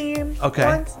Rihanna theme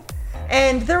once.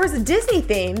 And there was a Disney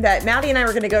theme that Maddie and I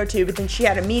were going to go to, but then she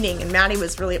had a meeting, and Maddie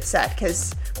was really upset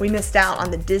because we missed out on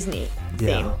the Disney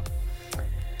theme.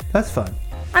 That's fun.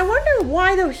 I wonder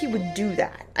why, though, he would do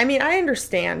that. I mean, I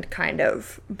understand, kind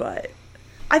of, but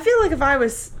I feel like if I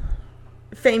was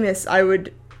famous, I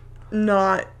would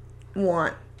not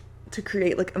want to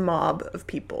create like a mob of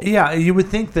people. Yeah, you would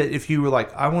think that if you were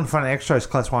like, I want to find an exercise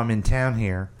class while I'm in town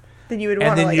here, then you would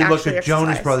want to like you look actually at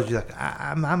Jonas exercise. Brothers, you're like,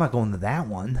 I'm not going to that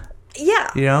one.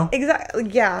 Yeah, you know, exactly.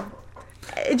 Yeah,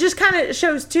 it just kind of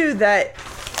shows too that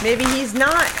maybe he's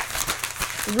not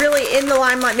really in the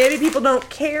limelight. Maybe people don't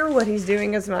care what he's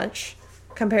doing as much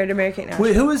compared to Mary-Kate and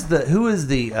Ashley. Wait, who is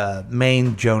the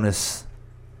main Jonas?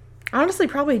 Honestly,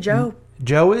 probably Joe.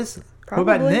 Joe is. Probably.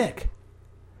 What about Nick?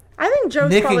 I think Joe's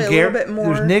Nick probably and a little bit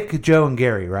more. There's Nick, Joe, and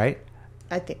Gary, right?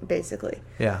 I think basically.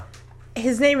 Yeah.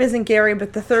 His name isn't Gary,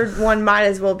 but the third one might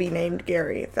as well be named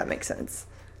Gary, if that makes sense.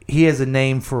 he has a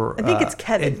name for I think it's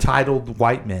Kevin. entitled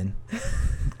white men.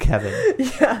 Kevin.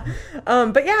 Yeah.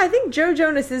 But yeah, I think Joe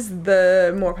Jonas is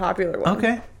the more popular one.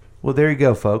 Okay. Well, there you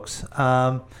go, folks.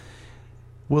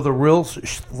 Will the real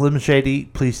Slim Shady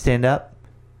please stand up?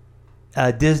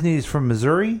 Disney is from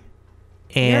Missouri,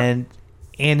 and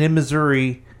in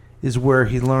Missouri is where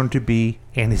he learned to be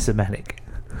anti-Semitic.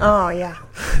 Oh yeah.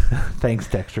 Thanks,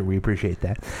 Dexter. We appreciate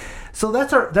that. So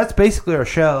that's basically our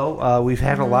show. We've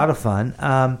had a lot of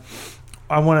fun.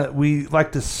 We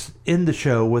like to end the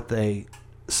show with a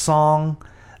song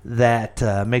that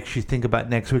makes you think about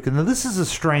next week. And now this is a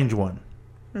strange one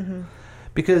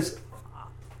because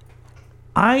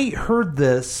I heard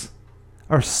this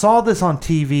or saw this on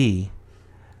TV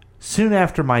soon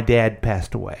after my dad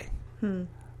passed away.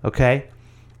 Okay,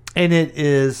 and it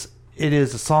is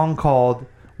a song called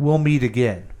 "We'll Meet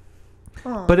Again."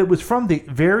 Aww. But it was from the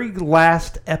very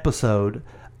last episode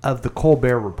of the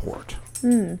Colbert Report.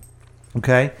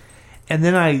 Okay? And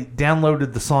then I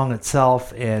downloaded the song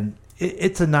itself, and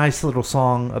it's a nice little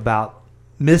song about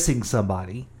missing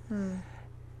somebody.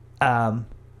 And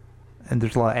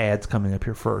there's a lot of ads coming up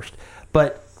here first.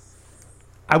 But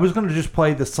I was going to just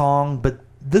play the song, but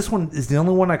this one is the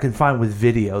only one I can find with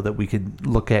video that we can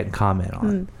look at and comment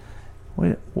on.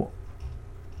 Wait,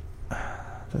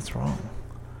 that's wrong.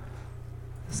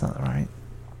 That's not right.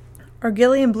 Are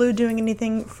Gilly and Blue doing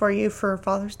anything for you for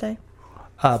Father's Day?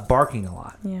 Barking a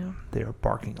lot. Yeah. They are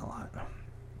barking a lot.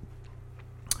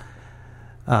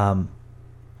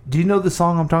 Do you know the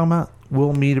song I'm talking about?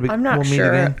 We'll meet I'm not we'll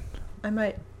sure. Meet again. I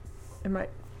might.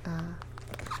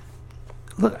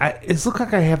 Look, it's look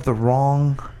like I have the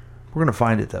wrong. We're gonna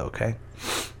find it though. Okay.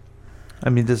 I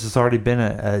mean, this has already been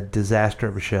a disaster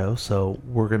of a show, so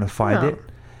we're gonna find it.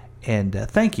 And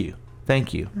thank you.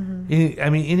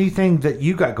 Anything that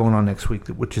you got going on next week,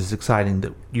 which is exciting,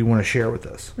 that you want to share with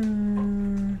us?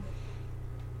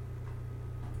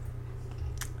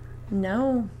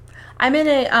 No, I'm in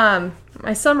a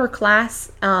my summer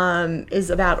class is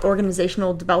about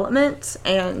organizational development,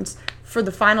 and for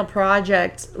the final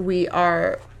project, we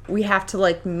have to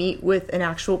like meet with an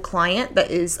actual client that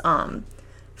is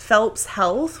Phelps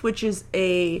Health, which is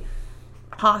a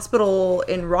hospital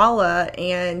in Rolla,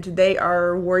 and they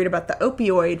are worried about the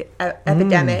opioid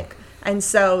epidemic. And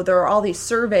so there are all these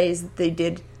surveys that they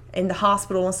did, and the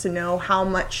hospital wants to know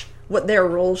what their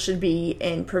role should be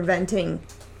in preventing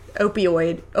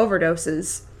opioid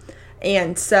overdoses.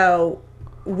 And so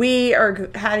we are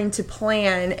having to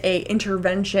plan a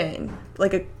intervention,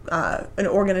 like an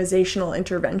organizational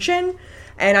intervention.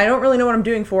 And I don't really know what I'm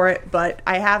doing for it, but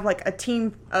I have like a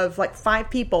team of like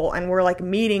 5 people, and we're like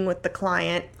meeting with the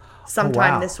client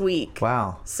sometime this week.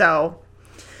 Wow. So,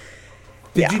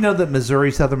 Did you know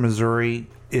that Southern Missouri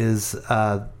is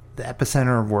the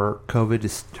epicenter of where COVID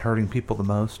is hurting people the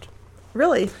most?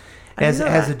 Really? It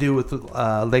has to do with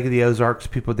Lake of the Ozarks,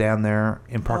 people down there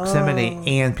in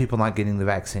proximity, and people not getting the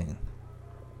vaccine.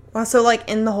 Well, so like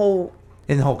in the whole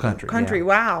country. Yeah.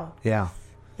 Wow. Yeah.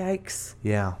 Yikes.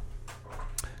 Yeah.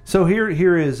 So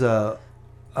here is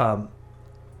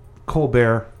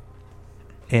Colbert,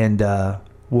 and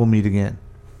we'll meet again.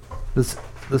 This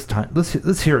time,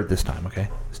 let's hear it this time. Okay,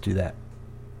 let's do that.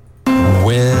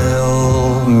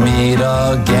 We'll meet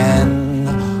again.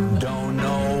 Don't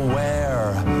know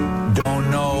where,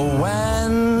 don't know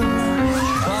when.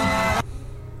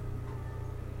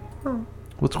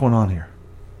 What's going on here?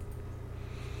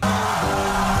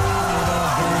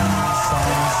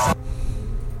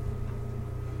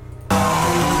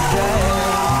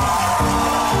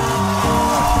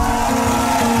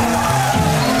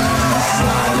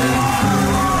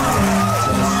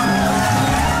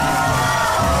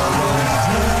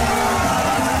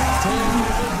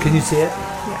 Can you see it?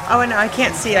 Yeah. Oh, no, I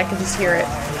can't see it. I can just hear it.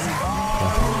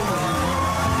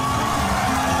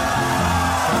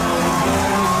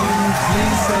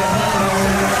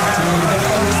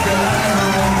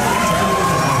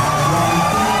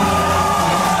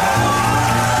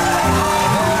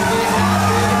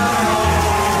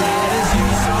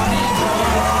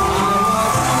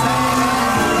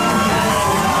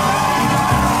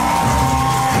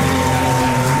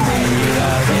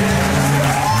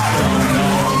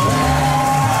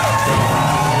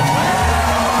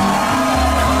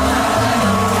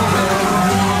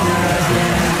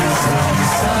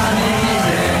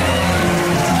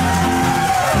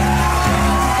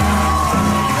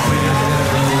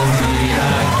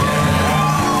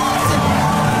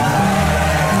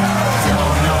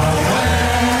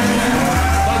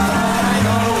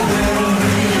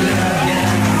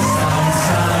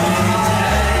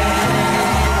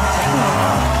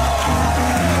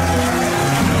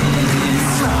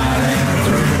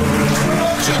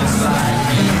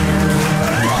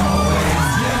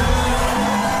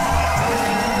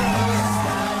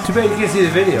 Too bad you can't see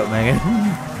the video, Megan.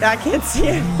 I can't see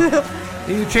it.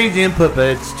 You can change the input,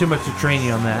 but it's too much to train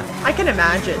you on that. I can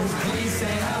imagine.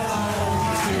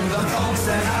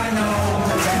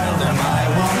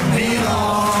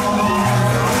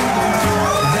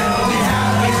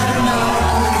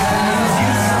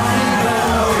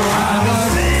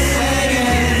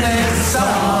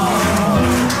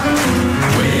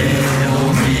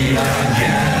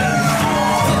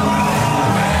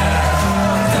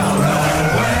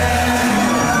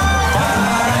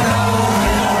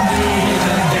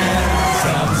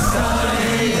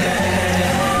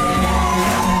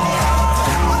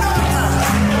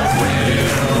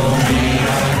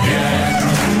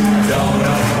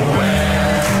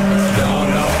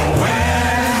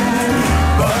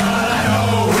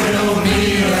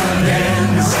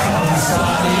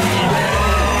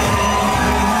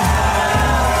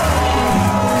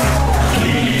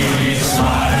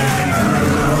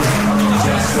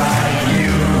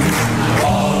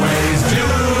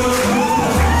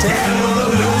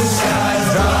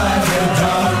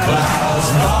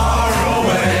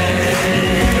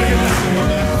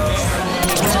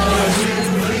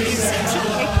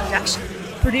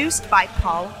 Produced by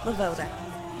Paul Lavoda.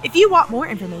 If you want more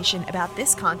information about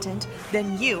this content,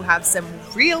 then you have some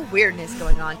real weirdness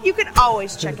going on. You can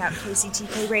always check out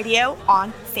KCTK Radio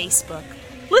on Facebook.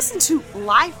 Listen to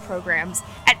live programs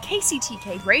at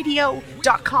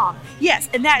kctkradio.com. Yes,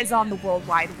 and that is on the World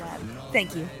Wide Web.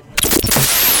 Thank you.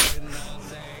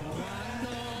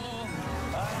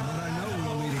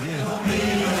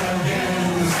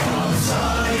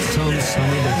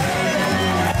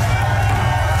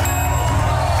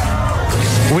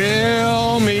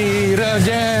 We'll meet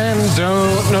again,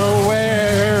 don't know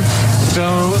where,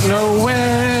 don't know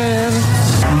when,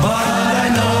 but I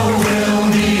know we'll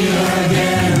meet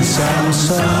again some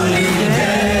sunny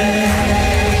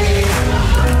day.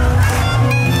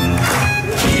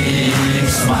 Keep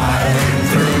smiling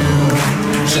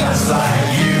through, just like